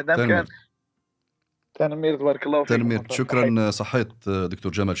بإذن الله دام كان تنمير بارك الله فيك. تنمير شكرا صحيت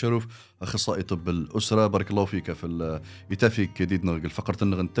دكتور جمال شرف أخصائي طب الأسرة بارك الله فيك في يتافيك ديدنا الفقرة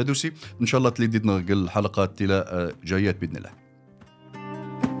النغن التدوسي إن شاء الله تلي ديدنا الحلقات تلا جايات بإذن الله.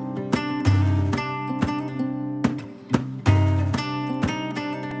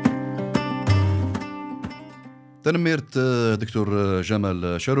 تنميرت دكتور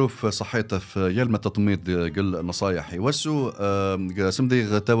جمال شروف صحيته في يلمة تطميط قل نصايح يوسو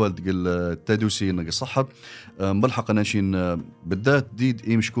سمدي تولد قل تادوسي نقل صحة ملحق ناشين بالذات ديد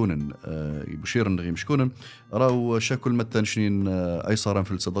مشكونن بشير نغي مشكونن راو شاكل متنشين اي صارن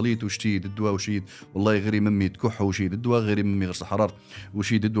في الصيدليت وشتي الدواء وشي والله غيري ممي تكح وشي الدواء غيري ممي غير حرار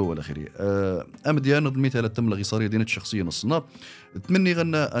وشي الدواء ولا خيري امديان نظميتها للتملغي صاري دينت شخصيا الصناب تمني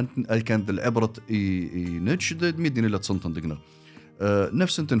غنا كانت العبرة نتشد ميدين لا تصنتن دقنا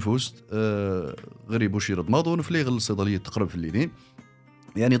نفس تنفوست غريب وشيرد ماضو نفليغ الصيدلية تقرب في الليلين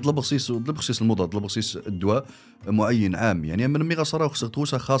يعني طلب خصيص الموضة طلب خصيص الدواء معين عام يعني من ميغا صرا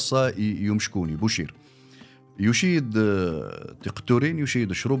خصيص خاصة يمشكوني بوشير يشيد تقتورين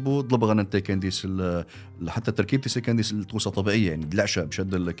يشيد شربو طلب غنا انت كانديس حتى تركيبتي كانديس التوسة طبيعية يعني دلعشة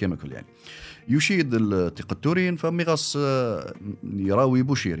بشد الكيميكال يعني يشيد التقتورين فميغاس يراوي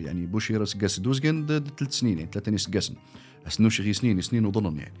بوشير يعني بوشير سقاس دوزجن 3 سنين يعني 3 سقاسن اسنوش غي سنين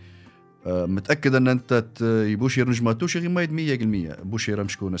وظنن يعني متاكد ان انت يبوشير نجماتوش غي ما يد 100% بوشير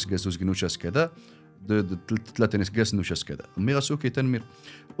مشكون سقاس دوزجن وشاس كذا 3 سقاسن وشاس كذا ميغاس اوكي تنمير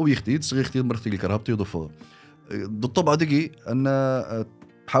ويختيد صغير اختيد مرختي الكرهبتي يضفها بالطبع دقي ان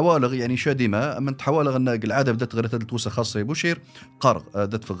حوالغ يعني شادمة من تحوالغ أن العادة بدأت غير تدلتوسة خاصة يبوشير قارغ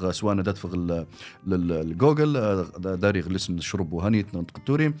دتفغ سوانا دتفغ الجوجل داري غلسن الشرب وهنيت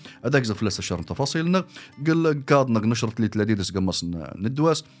نتقتورين أداك زف لسه شهر تفاصيلنا قل كاد نشرت لي تلاديدس قمصنا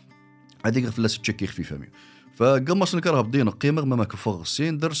ندواس هذيك فلس تشكي خفيفة مي فقمص نكرها بدين قيمة ما كفغ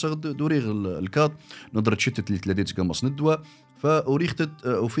السين درس دوريغ الكاد نضرت شتت لي تلاديدس قمص ندوا فأريختت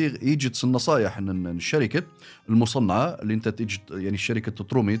وفي يجد النصايح ان الشركه المصنعه اللي انت تجد يعني الشركه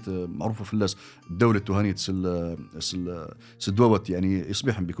تطروميت معروفه في الناس الدوله تهانيت الدواوات يعني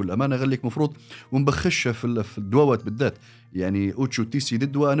يصبحن بكل امانه غليك مفروض ونبخشها في الدواوات بالذات يعني اوتشو تيسي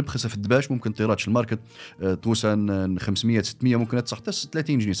الدواء نبخسها في الدباش ممكن طيراتش الماركت توسن 500 600 ممكن تصح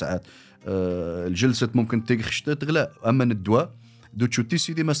 30 جنيه ساعات الجلسه ممكن تغش تغلى اما الدواء دوتشو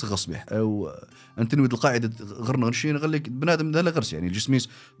تيسي دي ما سغصبح او انت نود القاعده غرنا غنشين غليك بنادم ده لا غرس يعني الجسميس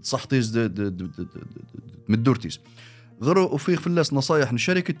تصحتيز مدورتيز غرو وفي فلاس نصايح من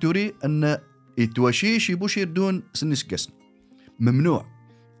شركه توري ان يتواشيش يبوشير دون سنس قسن ممنوع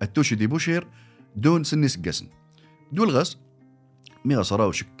التوشي دي بوشير دون سنس قسن دول غس ميغا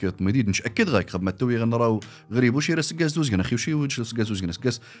صراو شك مديد مش اكيد غايك قبل ما توي غنراو غريب وشير سقاس دوز غنا خيوشي وجل سقاس دوز غنا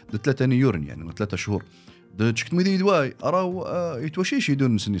سقاس 3 يورن يعني 3 شهور دشكت مديد واي اراو يتواشيش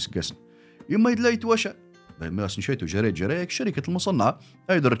يدون سنس قسن يما يدلا يتواشى ما سنشيتو جريك شركه المصنعه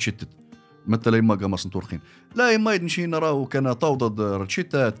ايدر تشتت مثلا يما قامص نتورخين لا يما يدنشي نراو كان توضد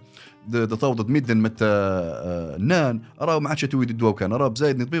رتشيتات توضد ميدن متى نان راو ما عادش تويد الدواء كان راه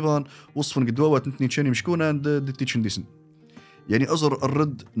بزايد نطبيبان وصفن الدواوات نتني تشاني مشكونه دتيتشن ديسن يعني أزر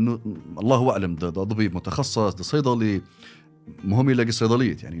الرد الله أعلم ده طبيب متخصص ده صيدلي مهم يلاقي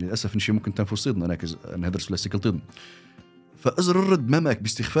صيدلية يعني للأسف نشي ممكن تنفس صيدنا أنا هدرس في السيكل طيب فأزر الرد مامك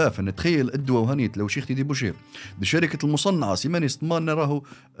باستخفاف أن تخيل الدواء وهنيت لو شيختي دي بوشير دي شركة المصنعة سيماني استمان نراه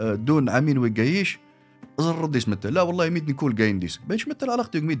دون عامين ويقايش أزر الرد يسمته لا والله يميدني كول قاين ديس بيش مثل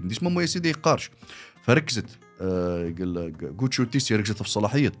علاقتي يميدني ديس ماما يسيدي قارش فركزت قلت شو تيسي ركزتها في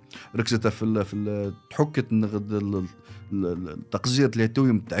الصلاحية ركزتها في تحكت التقزير اللي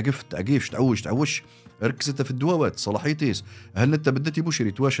تويم تعقيفش تعوش ركزتها في الدواوات صلاحيتيس هل انت بدتي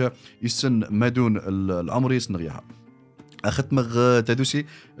بوشري تواشى يسن ما دون العمر يسنغيها اخذت مغ تدوسي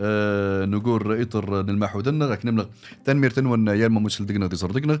نقول رئيطر نلمحو دنا نملغ تنمير تنون يا ما مسل دقنا دي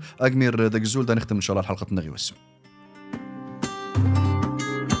زر دقنا اقمير داك الزول دا نختم ان شاء الله الحلقه نغي وسو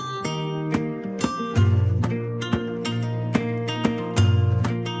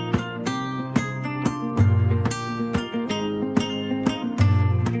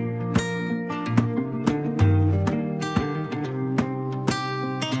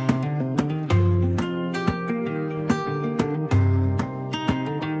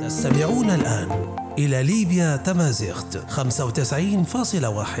تستمعون الآن إلى ليبيا تمازيغت 95.1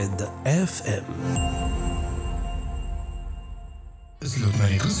 FM. اسلوب ما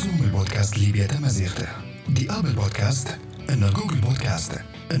يغزو من بودكاست ليبيا تمازيغت دي أبل بودكاست إنه جوجل بودكاست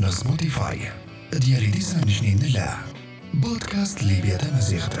إنه سبوتيفاي ديالي ديسان جنين الله بودكاست ليبيا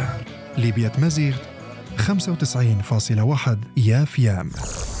تمازيغت ليبيا تمازيغت 95.1 يا فيام.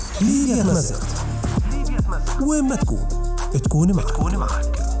 ليبيا تمازيغت وين ما تكون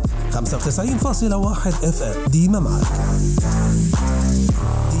معك 95.1 FM ديما معك.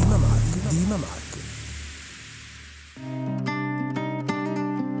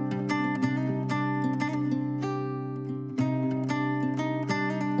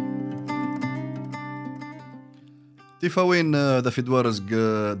 تيفاوين ذا في دوارز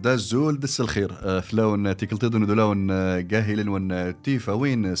دا الزول دس الخير فلون تيكلتدن دولون جاهلين ون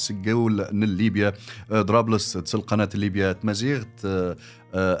تيفاوين سجول ليبيا درابلس تسل قناة ليبيا تمازيغت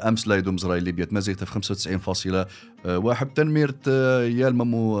أمس لا يدوم زراي ليبيا تمازيغت في 95.1 تنميرت يا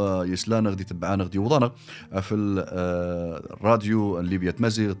الممو يسلان غدي تبعان غدي وضانا في الراديو ليبيا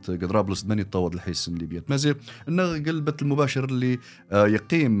تمازيغت درابلس دماني تطود الحيس ليبيا تمازيغ إنه قلبت المباشر اللي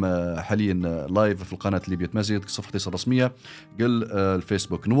يقيم حاليا لايف في القناة ليبيا تمازيغ صفحتي الرسمية قل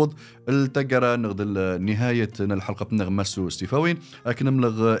الفيسبوك نوض التقرا نغد نهاية الحلقة بنغمسو تيفاوين لكن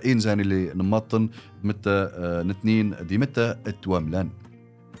نملغ إنزاني اللي نمطن متى نتنين دي متى التواملان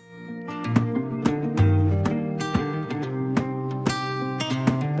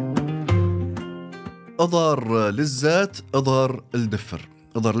أضار للذات أضار الدفر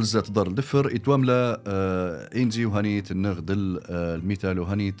أضار للذات أضار الدفر يتواملا إنزي وهنيت النغد المثال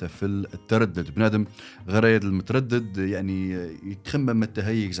وهنيت في التردد بنادم غرايد المتردد يعني يتخمم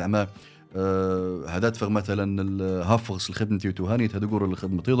التهيج زعما هذا تفغ مثلا الهافغس الخدمة توهانيت هذا قول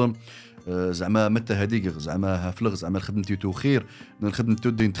الخدمة تيضم زعما متى هديق زعما هافلغ زعما الخدمة تو خير من الخدمة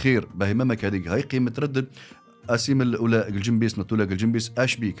تودين تخير باهي مامك هديق هاي قيمة تردد أسيم الأولى الجنبيس نطولة الجنبيس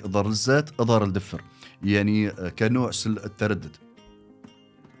أشبيك أضار الذات أضار الدفر يعني كنوع سل التردد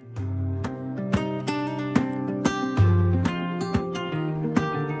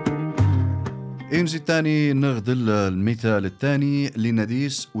إمزي الثاني نغد المثال الثاني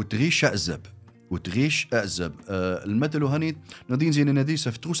لنديس وتغيش أعزب وتغيش أعزب المثل هاني ندين زين نديس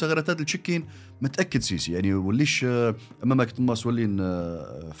في تروس غراتات التشكين متأكد سيسي يعني وليش أمامك تماس ولين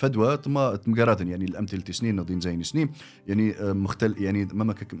فدوى تمقارات يعني الأمثلة سنين ندين زين سنين يعني يعني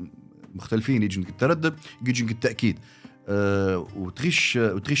أمامك مختلفين يجنك التردد يجنك التأكيد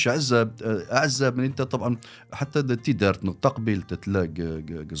وتغيش أعزب من أنت طبعا حتى تقدر تقبل تلاقي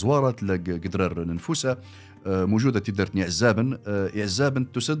زوارة تلاقي قدرار ننفوسها موجودة تقدر إعزابا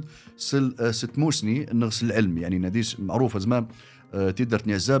تسد ست موسني نغس العلم يعني نديس معروفة زمان تقدر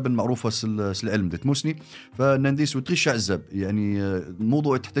نعزابا معروفة سل العلم دت موسني فنديس وتغيش عزاب يعني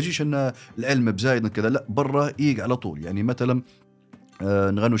الموضوع تحتاجيش أن العلم بزايد كذا لا برا يق على طول يعني مثلا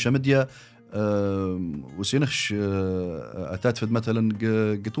نغنو شمديا وسينخش أتاتفد مثلا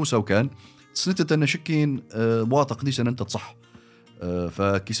قطوسة وكان سنتة أن شكين واثق ديس أن أنت تصح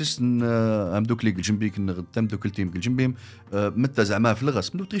فكيسس أمدوك ليك الجنبيك تمدوك التيم الجنبيم متى زعما في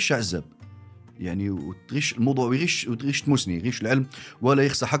الغس منو تغيش عزاب يعني وتغيش الموضوع وتغيش تموسني يغيش العلم ولا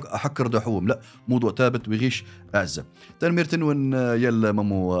يخص حكر دحوم لا موضوع ثابت ويغيش أعزب تنميرتن ون يلا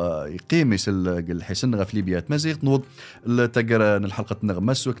مامو يقيم يسل الحسن في ليبيا تمازيغ نوض التقرا الحلقة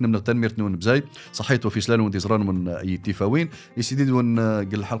نغمس وكنا من تنميرتن ون بزاي صحيت وفي سلان وديزران من أي تيفاوين يسديد ون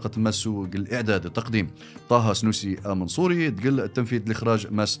الحلقة ماسو الإعداد التقديم طه سنوسي منصوري تقل التنفيذ الإخراج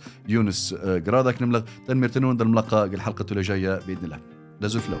ماس يونس قرادك نملغ تنميرتن ون الملقى الحلقة اللي جاية بإذن الله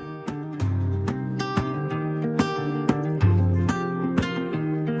دازو فلو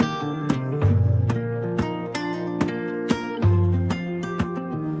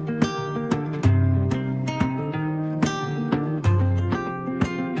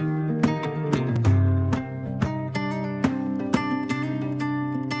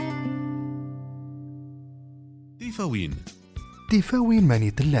تيفاوين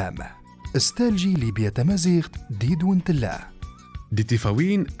ماني تلام استالجي ليبيا تمازيغت ديدون تلا دي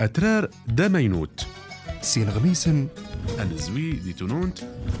تيفاوين أترار دامينوت سين غميسن أنزوي دي تونونت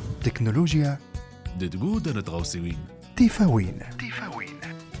تكنولوجيا دي تقود نتغوصيوين تيفاوين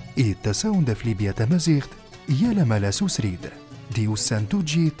التساوند في ليبيا تمازيغت يالا مالاسوس ريد دي وسان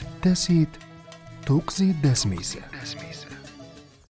توجيت تاسيت توقزي داسميس